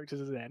these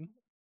characters is in.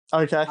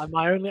 Okay. And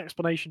my only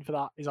explanation for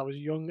that is I was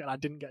young and I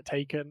didn't get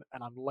taken,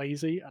 and I'm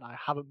lazy and I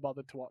haven't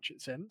bothered to watch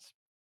it since.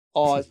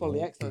 Oh, it's one of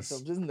the X-Men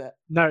films, isn't it?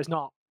 No, it's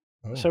not.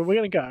 Oh. So we're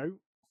going to go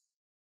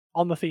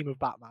on the theme of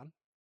Batman.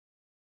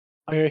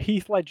 I go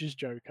Heath Ledger's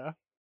Joker.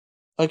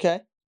 Okay.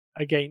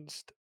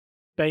 Against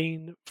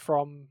Bane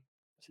from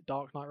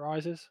Dark Knight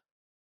Rises.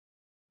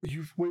 Wait.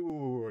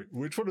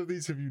 Which one of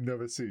these have you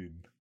never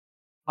seen?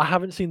 I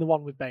haven't seen the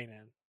one with Bane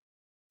in.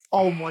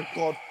 Oh my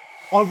god.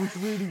 I was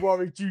really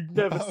worried you'd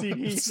never seen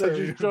Heath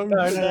Ledger's Joker.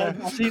 No.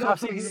 I've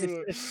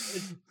seen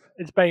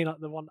it's Bane at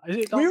the one. Is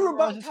it Dark We were Knight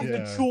about Rises? to have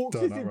Yeah, to chalk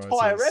Dark this Knight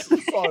entire Rises.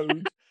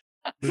 episode.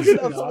 We're There's-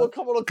 gonna have No, someone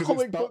come on a 'cause it's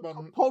comic book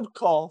Batman-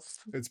 podcast.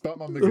 It's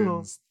Batman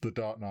Begins, The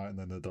Dark Knight, and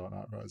then The Dark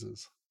Knight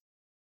Rises.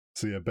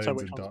 So yeah, So Bane's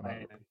which in one's Dark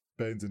Knight. Bane in?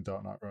 Bane's in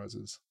Dark Knight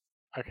Rises.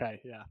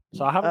 Okay, yeah.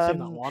 So I haven't seen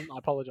that one. I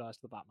apologise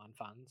to the Batman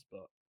fans,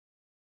 but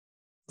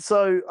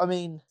So I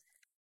mean,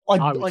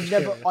 I was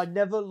just curious. I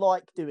never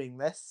like doing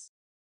this.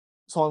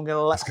 So I'm gonna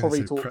I let was gonna Horry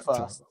say talk prep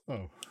first. time.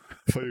 Oh,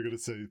 I thought you were gonna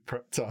say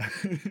prep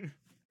time.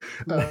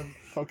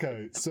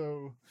 Okay,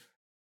 so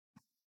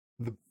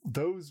the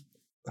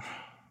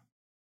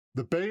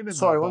Bane in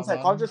Sorry, that one sec.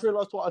 Batman- I've just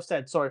realised what I've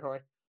said. Sorry,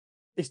 Horry.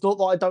 It's not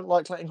that I don't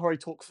like letting Horry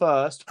talk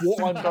first.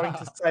 What I'm going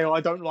to say I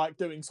don't like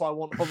doing, so I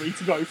want Horry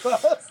to go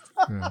first.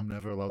 Yeah, I'm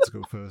never allowed to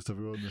go first,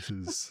 everyone. This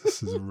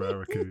is a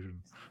rare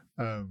occasion.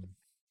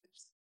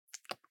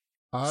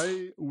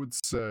 I would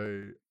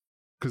say,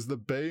 because the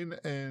Bane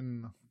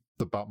in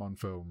the Batman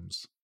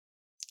films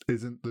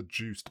isn't the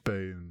juiced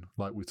Bane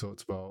like we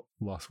talked about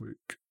last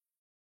week.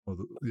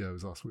 Yeah, it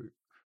was last week.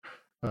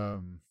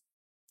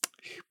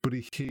 But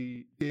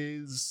he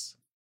is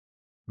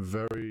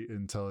very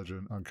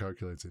intelligent and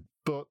calculated.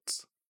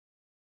 But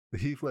the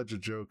Heath Ledger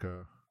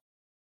Joker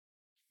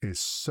is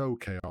so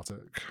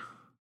chaotic.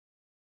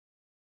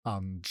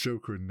 And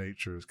Joker in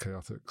nature is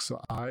chaotic.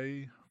 So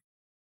I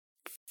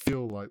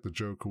feel like the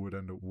Joker would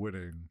end up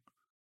winning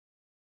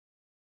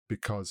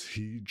because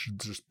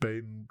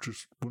Bane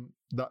just wouldn't,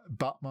 that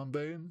Batman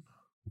Bane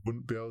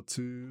wouldn't be able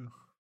to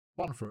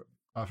plan for it.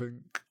 I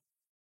think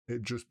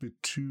it'd just be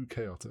too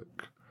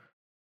chaotic.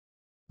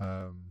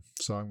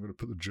 So I'm going to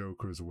put the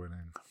Joker as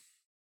winning.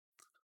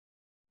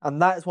 And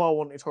that is why I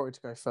wanted Horry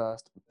to go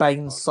first.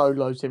 Bane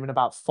soloed him in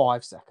about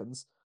 5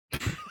 seconds.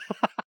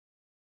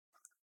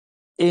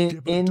 Does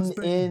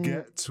Bane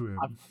get to him?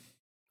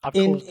 I've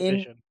caused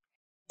division.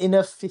 In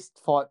a fist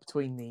fight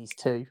between these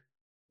two,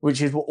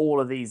 which is what all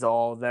of these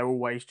are, they're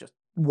always just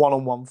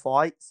one-on-one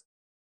fights.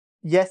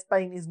 Yes,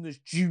 Bane isn't as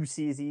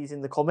juicy as he is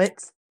in the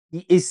comics.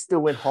 He is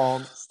still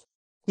enhanced.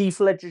 Heath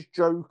Ledger's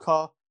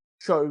Joker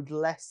showed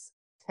less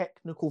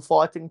technical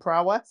fighting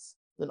prowess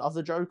than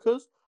other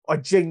Jokers. I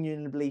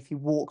genuinely believe he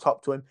walked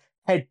up to him,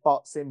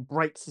 headbutts him,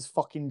 breaks his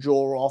fucking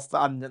jaw off,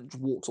 and then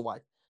just walks away.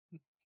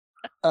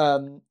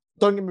 Don't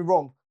get me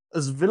wrong.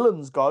 As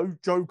villains go,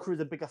 Joker is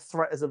a bigger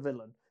threat as a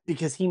villain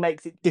because he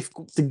makes it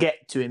difficult to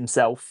get to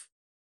himself.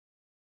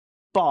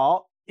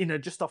 But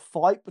in just a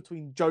fight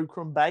between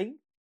Joker and Bane,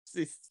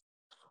 it's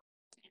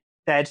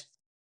dead.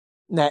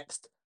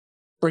 Next,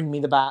 bring me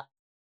the bat.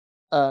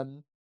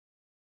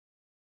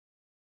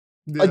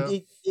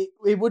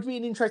 It would be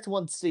an interesting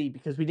one to see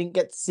because we didn't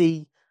get to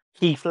see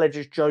Heath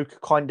Ledger's Joker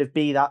kind of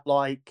be that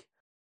like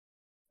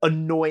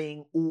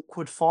annoying,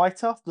 awkward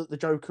fighter that the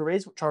Joker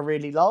is, which I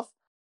really love.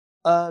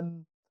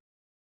 And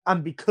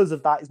because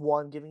of that is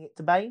why I'm giving it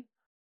to Bane.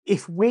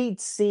 If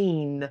we'd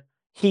seen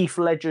Heath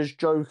Ledger's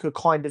Joker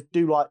kind of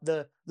do like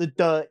the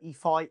dirty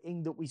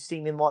fighting that we've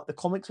seen in like the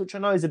comics, which I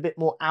know is a bit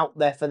more out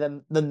there for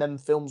them than them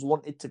films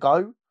wanted to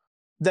go,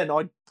 then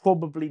I'd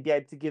probably be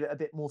able to give it a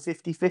bit more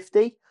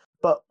 50-50.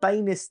 But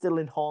Bane is still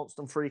enhanced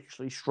and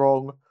freakishly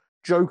strong.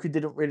 Joker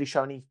didn't really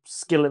show any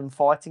skill in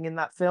fighting in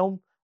that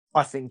film.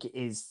 I think it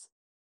is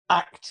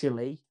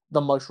actually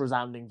the most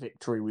resounding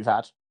victory we've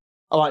had.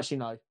 Oh, actually,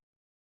 no.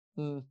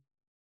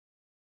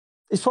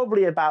 It's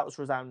probably about as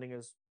resounding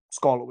as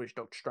Scarlet Witch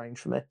Doctor Strange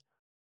for me.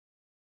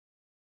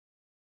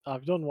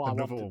 I've done what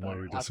Another I wanted. one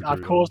where we I've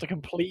disagree caused on. a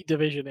complete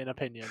division in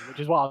opinion, which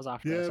is what I was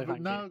after. Yeah, so but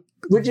thank now you.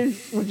 Which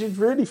is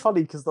really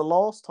funny because the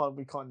last time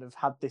we kind of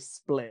had this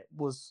split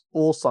was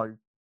also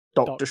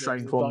Doctor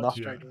Strange Wonder.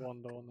 Doctor Strange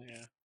Wonder, wasn't it?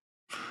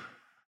 Yeah.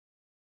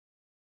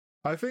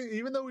 I think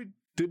even though we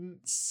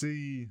didn't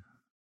see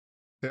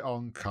it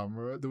on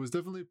camera, there was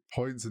definitely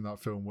points in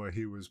that film where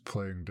he was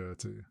playing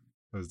dirty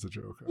as the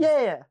Joker.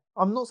 Yeah.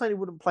 I'm not saying he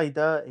wouldn't play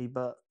dirty,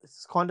 but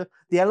it's kind of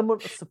the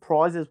element of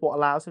surprise is what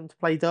allows him to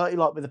play dirty,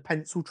 like with the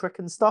pencil trick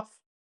and stuff.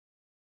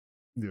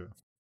 Yeah.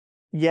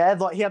 Yeah,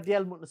 like he had the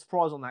element of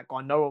surprise on that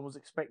guy. No one was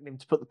expecting him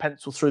to put the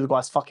pencil through the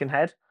guy's fucking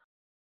head.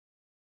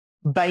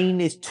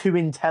 Bane is too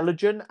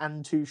intelligent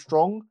and too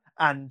strong,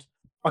 and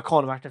I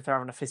can't imagine if they're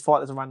having a fist fight,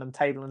 there's a random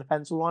table and a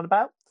pencil lying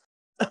about.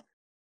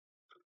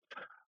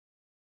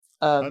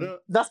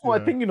 That's my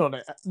opinion on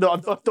it. No, I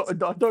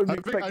don't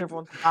expect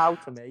everyone to bow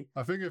to me.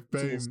 I think if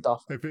Bane,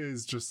 if it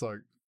is just like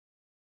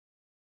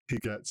he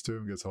gets to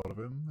him, gets hold of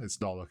him, it's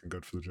not looking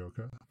good for the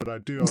Joker. But I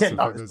do also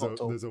think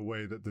there's a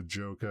way that the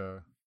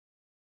Joker,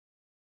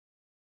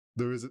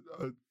 there is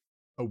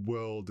a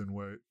world in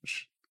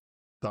which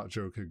that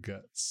Joker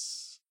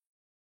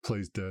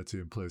plays dirty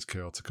and plays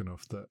chaotic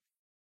enough that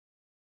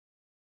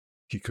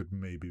he could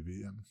maybe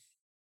be in.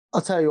 I'll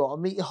tell you what, I'll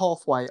meet you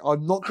halfway.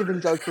 I'm not giving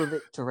Joker a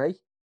victory.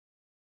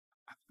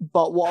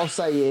 But what I'll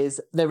say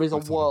is there is a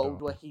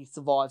world where he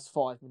survives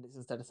 5 minutes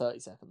instead of 30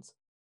 seconds.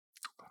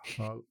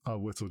 I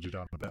whittled you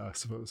down a bit, I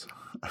suppose.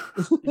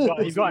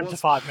 You've got him to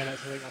 5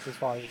 minutes. I think that's as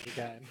far as you're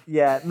getting.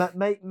 Yeah,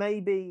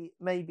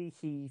 maybe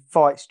he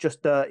fights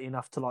just dirty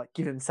enough to like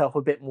give himself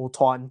a bit more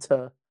time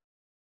to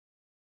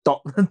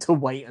to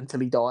wait until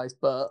he dies.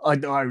 But I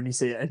only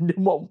see it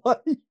ending one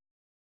way.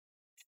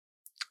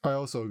 I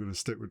also going to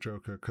stick with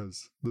Joker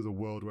because there's a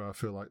world where I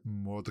feel like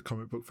more of the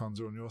comic book fans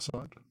are on your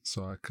side,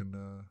 so I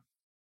can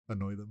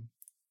annoy them.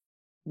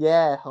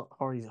 Yeah,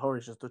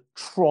 Hori's just a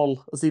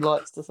troll, as he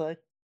likes to say.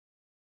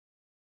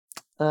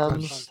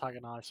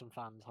 Antagonise some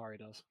fans, Hori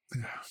does.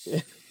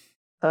 Yeah.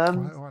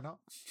 Why not?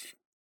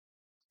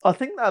 I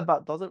think that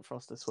about does it for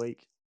us this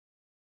week.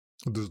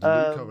 Does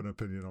Luke have an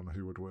opinion on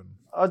who would win?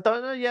 I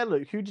don't know. Yeah,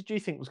 Luke, who did you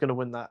think was going to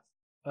win that?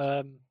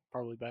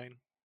 Probably Bane.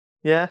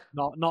 Yeah.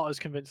 Not as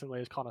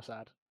convincingly as Connor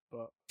said,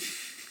 but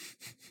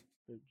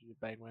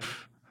Bane wins.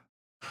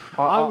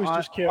 I was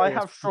just curious. I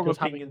have strong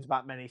opinions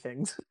about many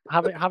things.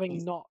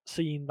 having not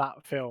seen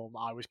that film,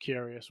 I was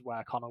curious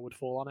where Connor would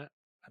fall on it,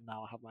 and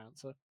now I have my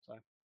answer. So.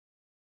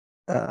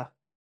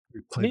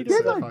 Neither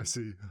of them. I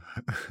see.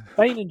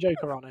 Bane and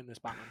Joker aren't in this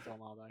Batman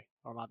film, are they?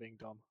 Or am I being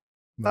dumb?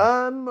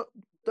 No.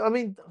 I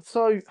mean,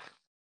 so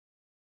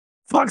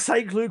fuck's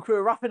sake, Luke,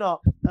 we're wrapping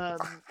up.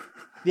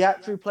 The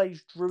actor who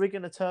plays Druig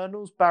in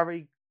Eternals,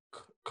 Barry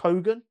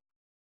Kogan,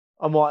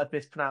 I might have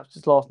mispronounced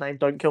his last name.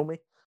 Don't kill me.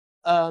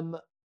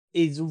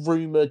 Is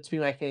rumored to be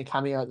making a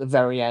cameo at the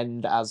very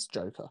end as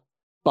Joker,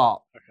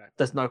 but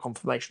there's no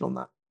confirmation on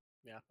that.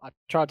 Yeah, I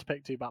tried to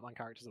pick two Batman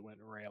characters that weren't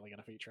really going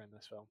to feature in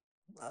this film.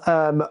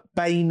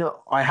 Bane,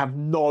 I have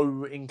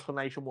no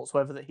inclination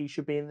whatsoever that he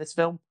should be in this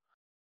film.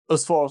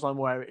 As far as I'm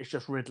aware, it's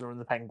just Riddler and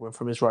the Penguin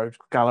from his Road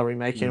Gallery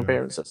making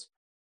appearances.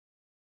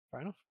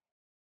 Fair enough.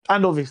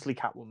 And obviously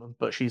Catwoman,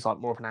 but she's like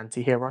more of an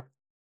anti-hero.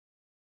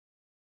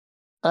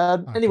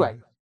 Anyway,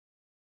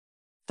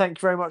 thank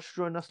you very much for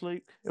joining us,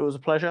 Luke. It was a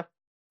pleasure.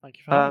 Thank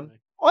you for having me.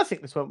 I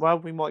think this went well.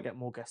 We might get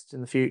more guests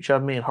in the future.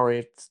 Me and Hori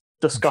have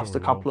discussed a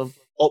couple of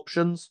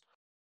options.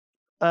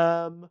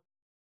 Once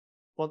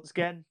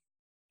again,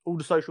 all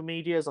the social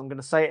medias, I'm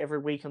going to say it every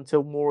week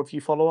until more of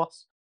you follow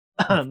us.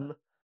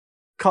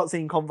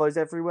 Cutscene convos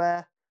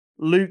everywhere.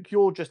 Luke,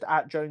 you're just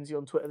at Jonesy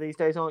on Twitter these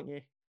days, aren't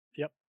you?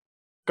 Yep.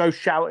 Go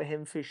shout at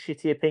him for his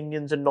shitty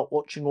opinions and not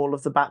watching all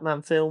of the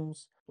Batman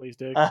films. Please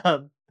do.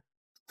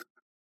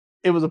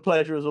 It was a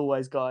pleasure as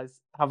always,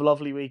 guys. Have a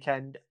lovely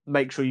weekend.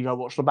 Make sure you go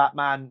watch The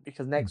Batman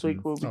because next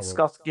week we'll be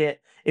discussing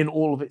it in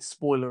all of its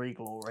spoilery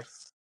glory.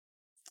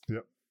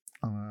 Yep.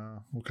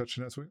 We'll catch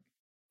you next week.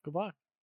 Goodbye.